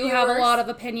That the who you have a interviewers. lot of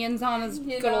opinions on is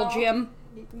You good old know. Jim.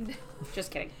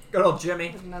 Just kidding. it. Good old Jimmy.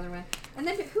 There's another one. And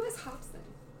then who is Hobson?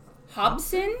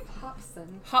 Hobson?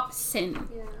 Hobson.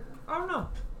 Yeah. I don't know.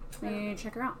 Maybe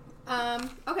check her out.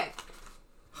 Okay.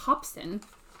 Hobson?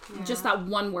 Yeah. Just that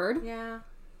one word? Yeah.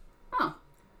 Oh.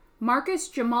 Marcus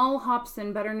Jamal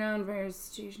Hobson, better known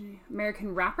as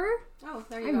American rapper? Oh,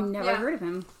 there you I've go. never heard of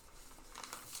him.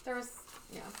 There was,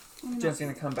 yeah. Jen's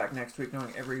going to come back next week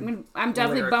knowing every I'm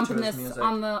definitely lyric bumping to his this music.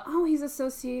 on the... Oh, he's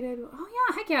associated... Oh,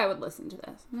 yeah. Heck yeah, I would listen to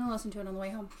this. I'm going to listen to it on the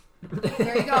way home.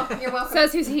 There you go. You're welcome.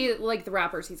 Says who's he... Like, the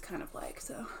rappers he's kind of like,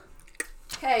 so...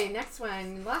 Okay, next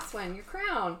one. Last one. Your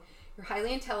crown. You're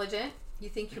highly intelligent. You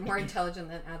think you're more intelligent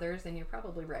than others, and you're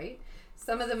probably right.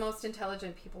 Some of the most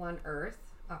intelligent people on Earth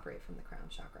operate from the crown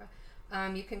chakra.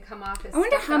 You can come off as... I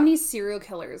wonder stuck how up. many serial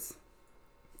killers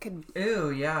could...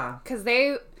 Ew, yeah. Because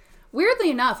they... Weirdly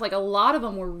enough, like, a lot of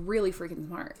them were really freaking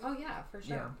smart. Oh, yeah, for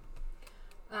sure.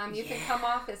 Yeah. You can come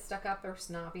off as stuck up or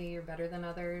snobby. You're better than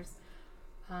others.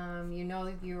 You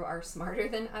know you are smarter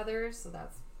than others, so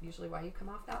that's usually why you come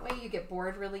off that way. You get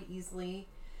bored really easily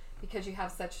because you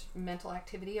have such mental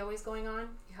activity always going on.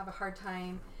 You have a hard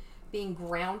time being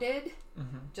grounded,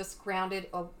 just grounded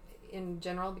in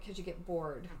general because you get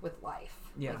bored with life.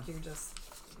 Yeah. Like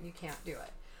you can't do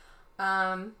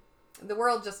it. The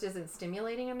world just isn't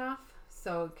stimulating enough,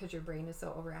 so because your brain is so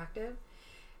overactive.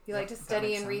 You like to that study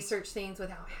makes and sense. research things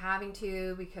without having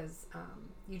to because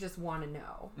you just want to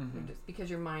know. Just because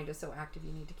your mind is so active,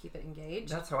 you need to keep it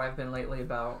engaged. That's how I've been lately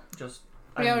about just...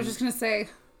 Yeah, I was just going to say...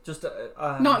 Just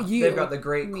Not you. They've got the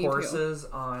great Me too. courses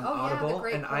on Audible, the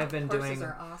great and I've been courses doing.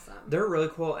 are awesome. They're really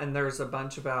cool, and there's a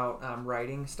bunch about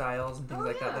writing styles and things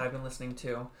like that yeah. I've been listening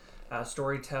to.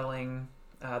 Storytelling.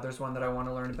 There's one that I want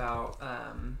to learn about.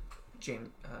 James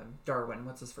Darwin.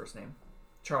 What's his first name?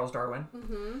 Charles Darwin.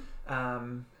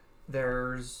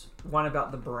 There's one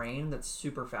about the brain that's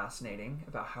super fascinating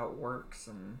about how it works,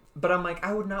 but I'm like,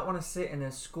 I would not want to sit in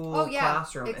a school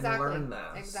classroom and learn this.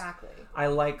 Exactly. I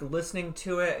like listening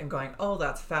to it and going, oh,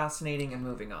 that's fascinating, and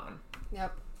moving on.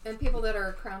 Yep. And people that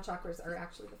are crown chakras are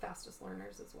actually the fastest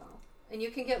learners as well. And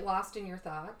you can get lost in your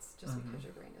thoughts just because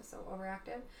your brain is so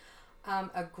overactive.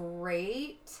 A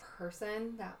great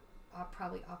person that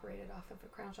probably operated off of a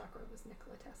crown chakra was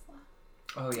Nikola Tesla.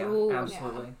 Oh yeah, Ooh.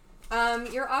 absolutely.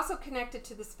 You're also connected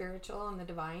to the spiritual and the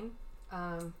divine.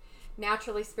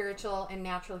 Naturally spiritual and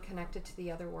naturally connected to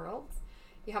the other worlds.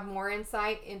 You have more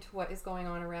insight into what is going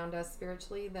on around us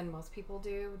spiritually than most people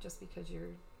do, just because you're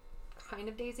kind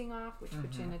of dazing off, which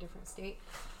puts you in a different state.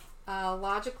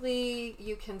 Logically,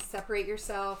 you can separate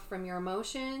yourself from your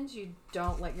emotions. You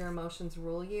don't let your emotions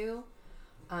rule you.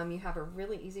 You have a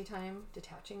really easy time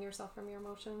detaching yourself from your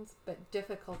emotions, but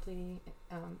difficulty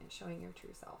in showing your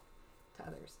true self to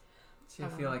others. See, I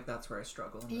feel like that's where I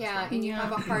struggle. In this Yeah, one. and you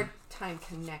have a hard time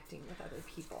connecting with other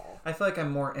people. I feel like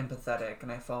I'm more empathetic, and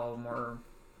I follow more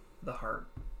the heart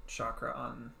chakra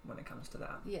on when it comes to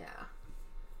that. Yeah.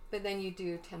 But then you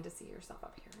do tend to see yourself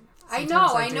up here.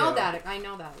 Sometimes I I know do. that. I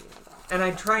know that. You know that. And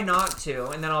I try not to,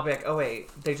 and then I'll be like, oh wait,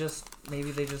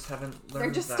 maybe they just haven't learned.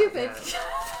 They're just that stupid. yet.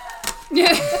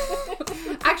 Yeah.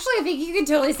 Actually, I think you can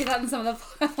totally see that in some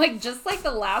of the, like, just like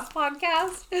the last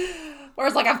podcast, where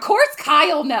it's like, of course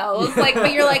Kyle knows, like,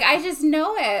 but you're like, I just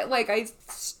know it, like, I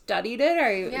studied it,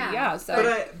 or yeah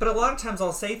so. But a lot of times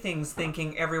I'll say things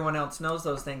thinking everyone else knows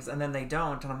those things, and then they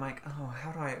don't, and I'm like, oh,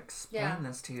 how do I explain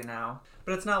this to you now?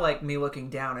 But it's not like me looking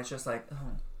down. It's just like,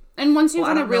 oh. And once you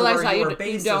Well, I kind don't of know realize where that your you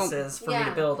basis don't. is for me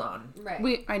to build on.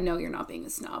 Right. I know you're not being a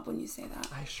snob when you say that.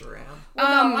 I sure am.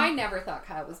 Well, no, I never thought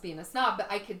Kyle was being a snob, but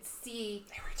I could see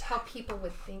how people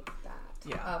would think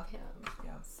that of him.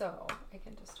 Yeah. So I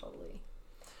can just totally.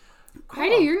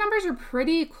 Heidi, your numbers are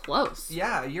pretty close.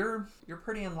 Yeah, you're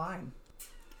pretty in line.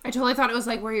 I totally thought it was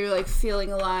like where you're like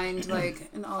feeling aligned, like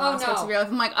in all Oh, aspects no. of your life.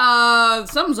 I'm like,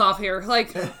 something's off here.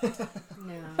 Like,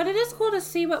 No. but it is cool to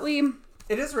see what we.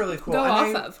 It is really cool. Go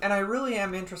and off of. And I really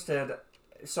am interested.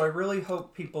 So I really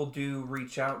hope people do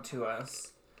reach out to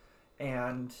us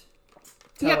and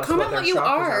tell us comment what their what you chakras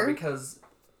are because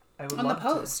I would on the love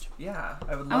post. To. Yeah,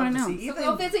 I would wanna love to know. see. So Even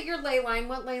go visit your ley line.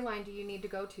 What ley line do you need to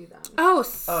go to then? Oh,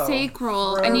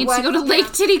 sacral. I need to what- go to Lake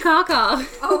yeah. Titicaca.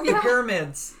 Oh the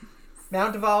pyramids,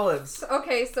 Mount of Olives.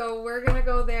 Okay, so we're gonna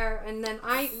go there, and then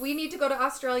we need to go to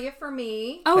Australia for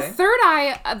me. Oh, Okay. third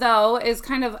eye though is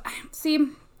kind of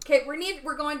Okay,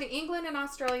 we're going to England and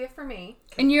Australia for me.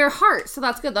 in your heart, so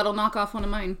that's good. That'll knock off one of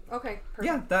mine. Okay, perfect.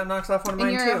 Yeah, that knocks off one of mine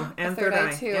And you're too, and a third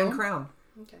eye, too. and crown.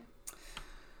 Okay.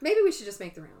 Maybe we should just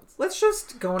make the rounds. Let's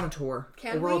just go on a tour,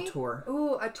 Can a world we? tour.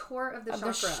 Ooh, a tour of the Of the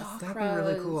chakras. That'd be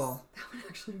really chakras. cool. That would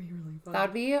actually be really fun.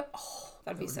 That'd be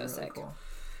that'd be so Really sick. cool.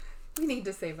 We need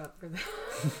to save up for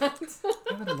that.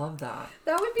 I would love that.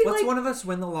 That would be Let's like one of us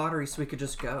win the lottery so we could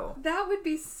just go. that would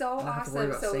be so Not have to worry awesome.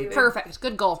 about So we saving. Perfect.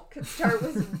 Good goal. could start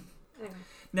with. Anyway.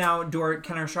 Now,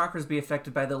 can our chakras be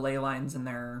affected by the ley lines and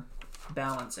their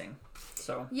balancing?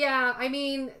 So Yeah, I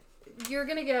mean, you're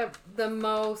gonna get the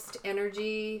most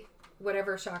energy,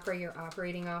 whatever chakra you're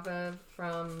operating off of,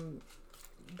 from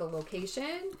the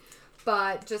location.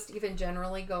 But just even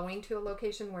generally going to a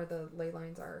location where the ley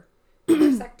lines are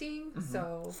intersecting.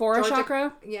 So For a Georgia-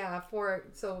 chakra? Yeah,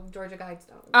 so Georgia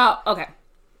Guidestone. Oh, okay.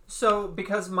 So,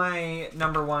 because my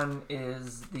number one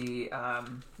is the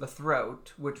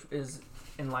throat, which is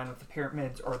in line with the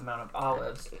pyramids or the Mount of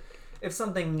Olives, if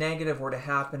something negative were to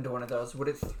happen to one of those, would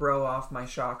it throw off my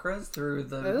chakras through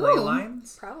the ley Ooh.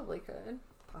 lines? Probably could,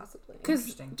 possibly. Because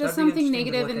Interesting. just That'd be something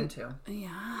interesting to negative look and into.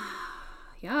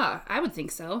 yeah, I would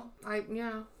think so. I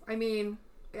mean,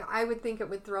 I would think it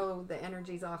would throw the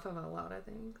energies off of a lot of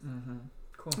things. Mm-hmm.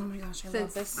 Cool. Oh my gosh, I love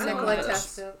Since this so Nikola much.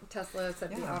 Tesla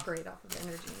said we Yeah. operate off of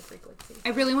energy and frequency. I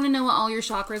really want to know what all your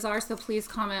chakras are, so please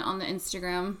comment on the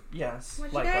Instagram. Yes. What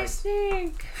do you likewise. guys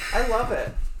think? I love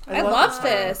it. I love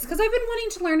this because I've been wanting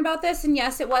to learn about this, and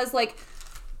yes, it was like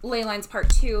ley lines part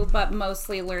 2, but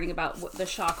mostly learning about the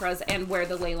chakras and where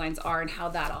the ley lines are and how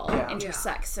that all Yeah.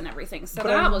 intersects and everything. So But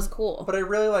that I'm- was cool. But I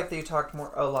really like that you talked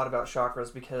a lot about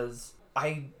chakras because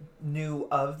I knew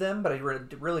of them, but I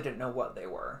really didn't know what they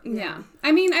were. Yeah.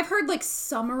 I mean, I've heard like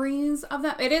summaries of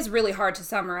them. It is really hard to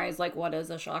summarize like what is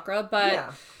a chakra, but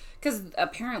Yeah. because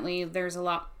apparently there's a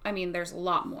lot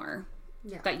more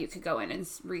Yeah. that you could go in and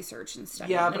research and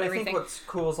study. Yeah, and but I everything. think what's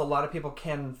cool is a lot of people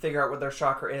can figure out what their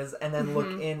chakra is and then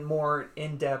look in more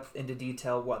in depth into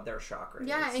detail what their chakra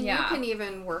Yeah, is. and Yeah. you can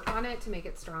even work on it to make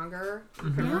it stronger. You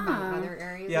Mm-hmm. can work on Yeah. other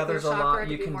areas. Yeah, of your there's a chakra lot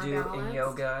to you be can more do in balanced.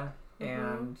 yoga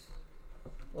and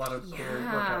a lot of cool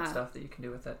workout stuff that you can do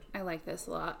with it. I like this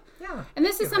a lot. Yeah. And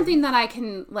this is something that I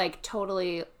can like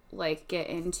totally like get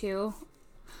into.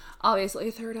 Obviously,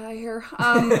 third eye here,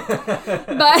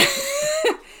 but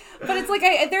it's like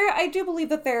I do believe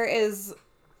that there is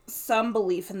some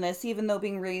belief in this, even though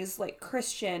being raised like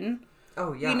Christian.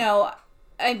 Oh, yeah. You know,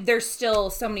 there's still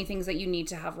so many things that you need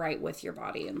to have right with your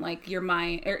body and like your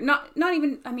mind, or not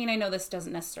even. I mean, I know this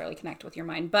doesn't necessarily connect with your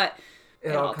mind, but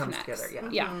It all comes connects. together,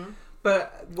 yeah. Yeah.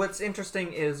 But what's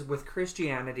interesting is with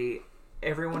Christianity,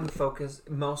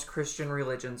 most Christian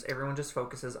religions, everyone just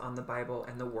focuses on the Bible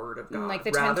and the Word of God. Like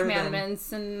the Ten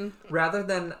Commandments and Rather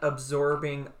than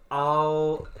absorbing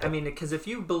all, because if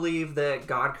you believe that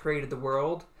God created the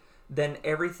world, then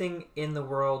everything in the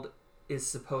world is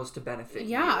supposed to benefit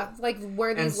you. like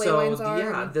where And these ley so, lines are.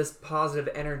 yeah, this positive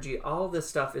energy, all this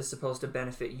stuff is supposed to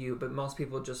benefit you, but most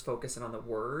people just focus in on the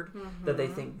Word, that they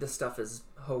think this stuff is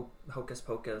hocus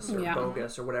pocus or Yeah.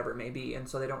 bogus or whatever it may be, and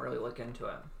so they don't really look into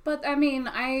it. But I mean,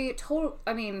 I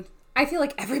feel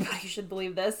like everybody should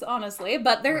believe this, honestly.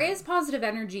 But there is positive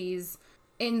energies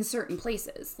in certain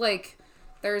places. Like,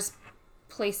 there's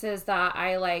places that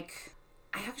I like.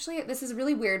 This is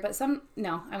really weird, but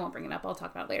no, I won't bring it up. I'll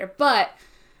talk about it later. But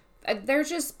there's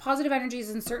just positive energies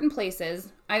in certain places.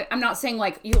 I'm not saying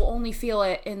like you'll only feel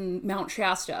it in Mount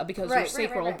Shasta because you're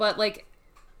sacral, right. but like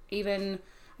even,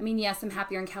 yes, I'm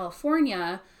happier in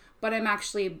California, but I'm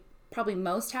actually probably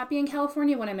most happy in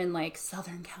California when I'm in like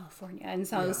Southern California. And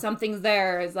so some things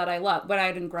there is that I love, but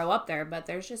I didn't grow up there, but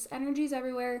there's just energies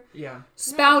everywhere Yeah.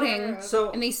 spouting.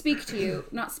 So And they speak to you,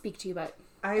 not speak to you, but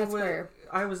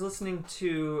I was listening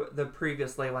to the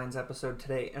previous Ley Lines episode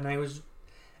today,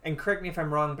 and correct me if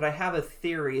I'm wrong, but I have a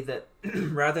theory that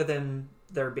rather than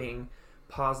there being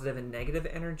positive and negative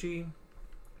energy,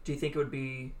 do you think it would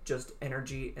be just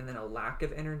energy and then a lack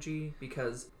of energy?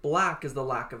 Because black is the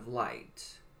lack of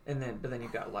light. But then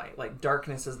you've got light. Like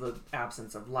darkness is the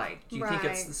absence of light. Do you think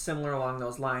it's similar along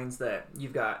those lines that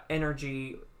you've got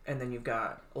energy and then you've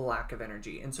got a lack of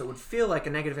energy? And so it would feel like a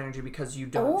negative energy because you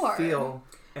don't feel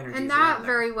energy. And that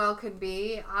very well could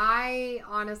be. I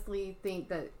honestly think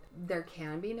that there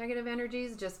can be negative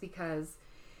energies just because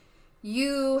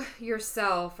you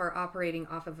yourself are operating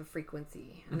off of a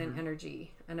frequency and an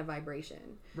energy and a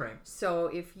vibration. Right. So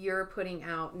if you're putting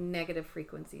out negative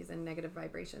frequencies and negative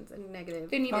vibrations and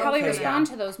negative... Then you probably Okay, respond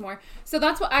yeah. to those more. So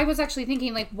that's what I was actually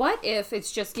thinking. Like, what if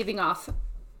it's just giving off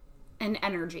an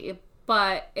energy,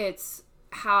 but it's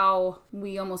how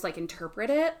we almost like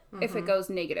interpret it, if it goes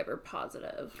negative or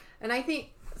positive? And I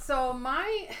think... So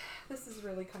this is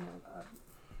really kind of a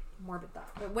morbid thought.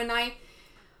 But when I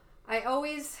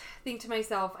always think to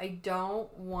myself, I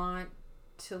don't want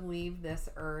to leave this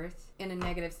earth in a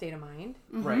negative state of mind.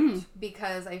 Right.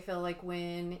 Because I feel like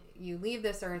when you leave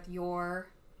this earth, your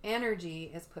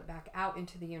energy is put back out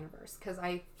into the universe. Because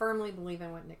I firmly believe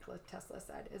in what Nikola Tesla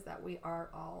said, is that we are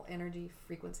all energy,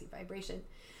 frequency, vibration.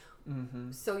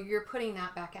 So you're putting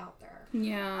that back out there.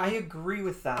 Yeah. I agree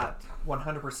with that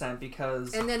 100%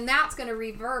 because... And then that's going to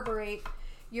reverberate.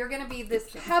 You're going to be this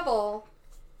pebble.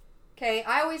 Okay,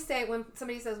 I always say when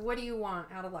somebody says, what do you want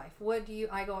out of life?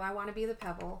 I go, I want to be the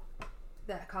pebble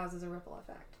that causes a ripple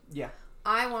effect. Yeah.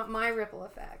 I want my ripple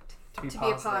effect to be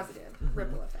a positive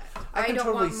ripple effect. I can don't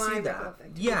totally want my see ripple that.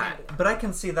 effect to Yeah, be negative. but I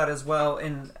can see that as well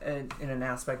in an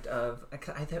aspect of...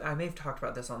 I may have talked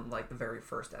about this on like the very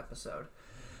first episode.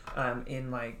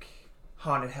 In like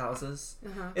haunted houses.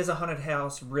 Is a haunted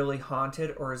house really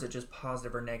haunted, or is it just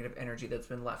positive or negative energy that's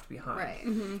been left behind?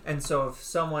 Right. And so if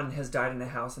someone has died in a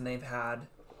house and they've had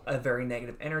a very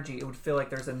negative energy, it would feel like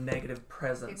there's a negative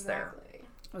presence there. Exactly.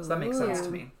 So that makes sense Ooh. to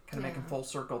me. Kind of making full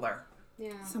circle there.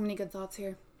 Yeah. So many good thoughts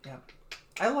here. Yeah.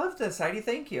 I love this, Heidi.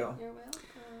 Thank you. You're welcome.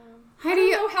 How I do don't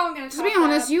you... know how I'm going To be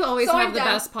honest, you always have the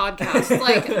best podcast.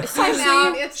 Like, I'm out.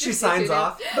 seriously, It's She signs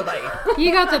off. Bye-bye.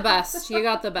 you got the best. You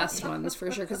got the best ones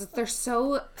for sure, because they're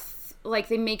so, like,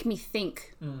 they make me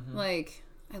think. Like,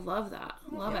 I love that.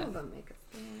 Love it.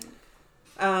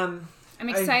 I'm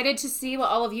excited to see what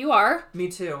all of you are. Me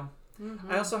too.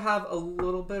 I also have a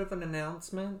little bit of an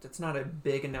announcement. It's not a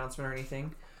big announcement or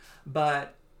anything,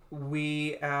 but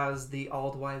we, as the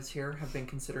Aldwives here, have been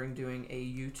considering doing a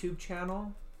YouTube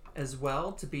channel as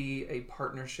well to be a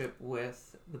partnership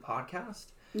with the podcast.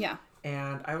 Yeah.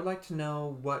 And I would like to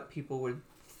know what people would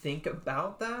think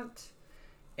about that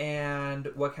and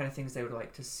what kind of things they would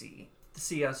like to see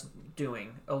us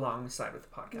doing alongside with the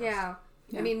podcast. Yeah.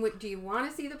 Yeah. I mean, do you want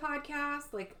to see the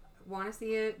podcast? Like, want to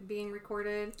see it being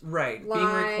recorded? Right. Live.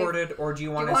 Being recorded, or do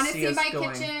you want to see us my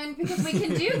going... kitchen? Because we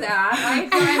can do that.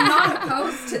 I'm not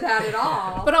opposed to that at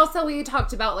all. But also we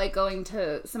talked about, like, going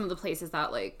to some of the places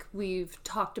that, like, we've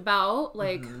talked about,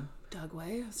 like,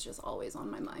 Dugway is just always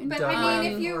on my mind. But I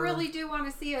mean, if you or- really do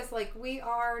want to see us, like, we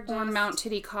are just... Or Mount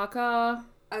Titicaca.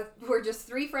 we're just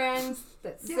three friends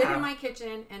that sit Yeah. in my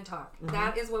kitchen and talk.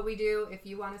 That is what we do. If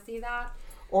you want to see that,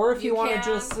 Or if you want to can.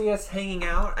 just see us hanging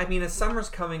out. I mean, as summer's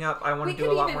coming up, I want we to do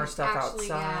could a lot even more stuff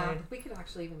actually, outside. Yeah, we could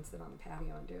actually even sit on the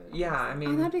patio and do it. Yeah, I Oh,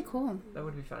 mean, that'd be cool. that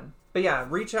would be fun. But yeah,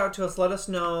 reach out to us. Let us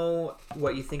know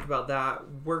what you think about that.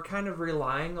 We're kind of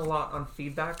relying a lot on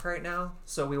feedback right now.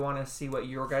 So we want to see what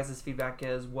your guys' feedback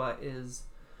is. What is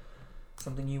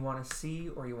something you want to see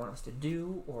or you want us to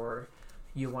do, or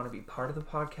you want to be part of the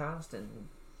podcast and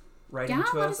write Yeah,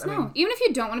 into let us. us know. Even if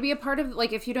you don't want to be a part of,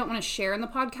 like, if you don't want to share in the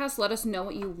podcast, let us know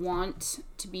what you want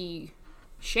to be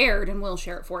shared, and we'll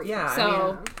share it for you. Yeah,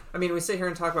 So, I mean, we sit here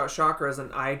and talk about chakras,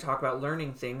 and I talk about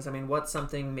learning things. I mean, what's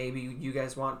something maybe you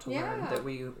guys want to learn Yeah. that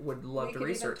we would love We to could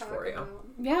even research talk for you? about-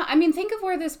 yeah, I mean, think of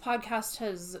where this podcast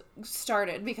has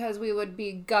started, because we would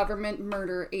be government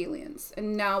murder aliens.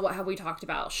 And now what have we talked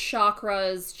about?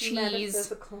 Chakras, cheese,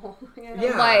 Metaphysical.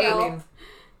 Yeah, Like- I mean,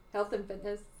 health and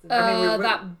fitness. I mean, we-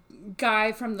 that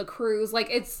guy from the cruise. Like,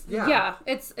 it's, Yeah.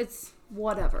 it's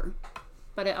whatever.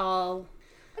 But it all...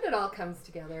 But it all comes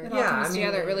together. It all comes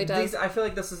together, it really does. I feel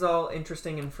like this is all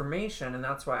interesting information, and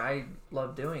that's why I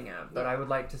love doing it. But I would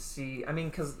like to see, I mean,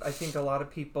 because I think a lot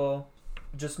of people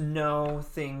just know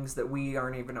things that we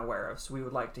aren't even aware of. So we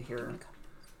would like to hear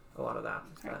a lot of that.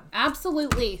 But,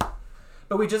 Absolutely.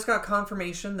 but we just got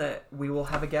confirmation that we will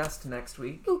have a guest next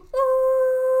week. Ooh,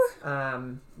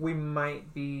 ooh. We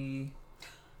might be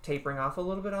tapering off a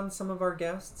little bit on some of our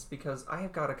guests because I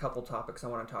have got a couple topics I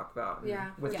want to talk about. And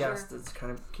Yeah, with yeah. guests, it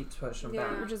kind of keeps pushing them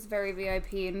Yeah. We're just very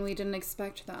VIP, and we didn't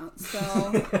expect that. So,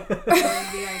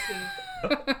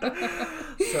 VIP.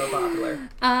 So popular.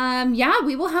 yeah,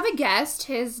 we will have a guest.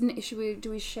 Do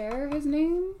we share his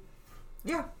name?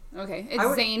 Yeah. Okay, I it's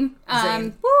would- Zane.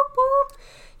 Zane. Whoop, whoop.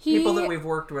 People that we've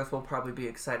worked with will probably be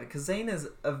excited because Zane is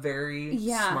a very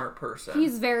smart person.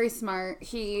 He's very smart.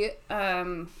 Him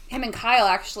and Kyle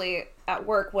actually at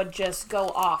work would just go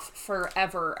off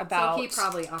forever about. So he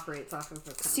probably operates off of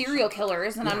the serial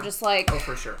killers, and I'm just like, oh,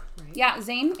 for sure. Right? Yeah,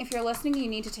 Zane, if you're listening, you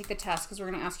need to take the test because we're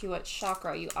going to ask you what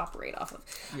chakra you operate off of.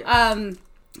 Yes.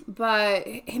 But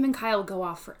him and Kyle go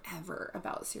off forever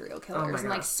about serial killers and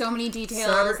like so many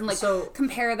details and like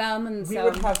compare them. And we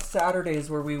would have Saturdays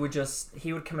where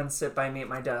he would come and sit by me at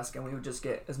my desk and we would just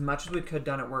get as much as we could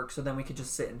done at work so then we could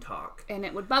just sit and talk. And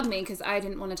it would bug me because I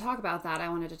didn't want to talk about that. I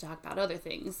wanted to talk about other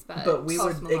things. But we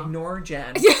would ignore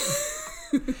Jen.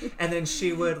 And then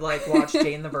she would like watch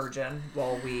Jane the Virgin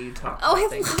while we talked about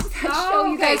things. I love that show,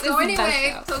 you guys. So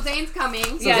anyway, so Zane's coming.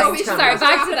 Sorry,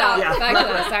 back to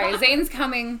that. Sorry, Zane's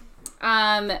coming.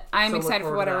 I'm excited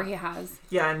for whatever he has.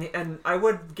 Yeah, and I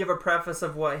would give a preface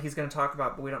of what he's going to talk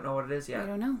about, but we don't know what it is yet. I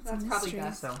don't know. That's probably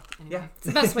best. So, anyway. It's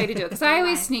the best way to do it because I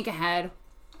always sneak ahead.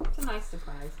 It's a nice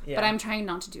surprise. Yeah. But I'm trying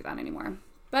not to do that anymore.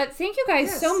 But thank you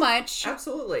guys so much.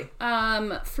 Absolutely.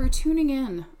 For tuning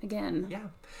in again. Yeah.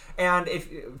 And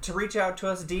to reach out to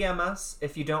us, DM us.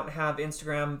 If you don't have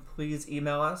Instagram, please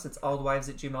email us. It's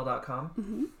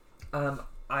aldwives@gmail.com. Mm-hmm.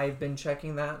 I've been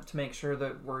checking that to make sure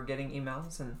that we're getting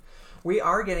emails, and we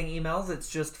are getting emails. It's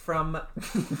just from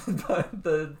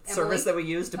the service that we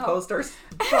use to post our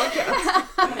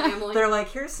podcast. They're like,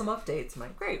 here's some updates. I'm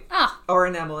like, great. Or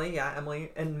an Emily. Yeah,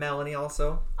 Emily and Melanie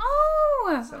also.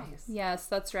 Oh, so. Nice. Yes,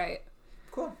 that's right.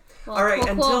 Cool. Well, all right,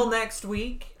 cool. Until next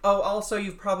week. Oh, also,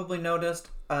 you've probably noticed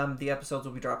the episodes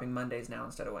will be dropping Mondays now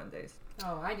instead of Wednesdays.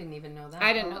 Oh, I didn't even know that.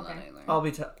 I didn't know that either. I'll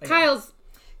be Kyle's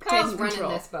running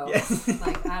control. this boat. Yes.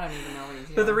 Like, I don't even know what he's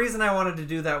doing. But the reason I wanted to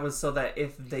do that was so that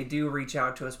if they do reach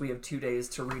out to us, we have 2 days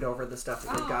to read over the stuff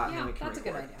that they've got and then we can that's record.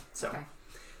 a good idea. So Okay.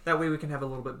 that way we can have a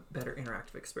little bit better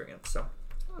interactive experience. So,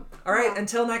 all right,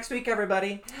 until next week,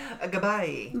 everybody.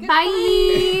 Goodbye.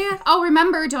 Bye. Oh,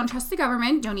 remember, don't trust the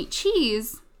government. Don't eat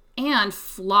cheese. And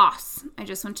floss. I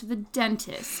just went to the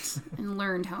dentist and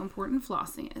learned how important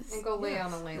flossing is. And go lay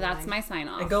on a ley line. That's my sign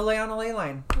off. And go lay on a ley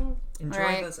line. Enjoy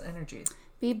right. those energies.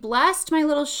 Be blessed, my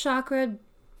little chakra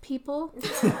people.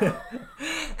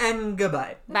 And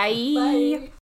goodbye. Bye. Bye.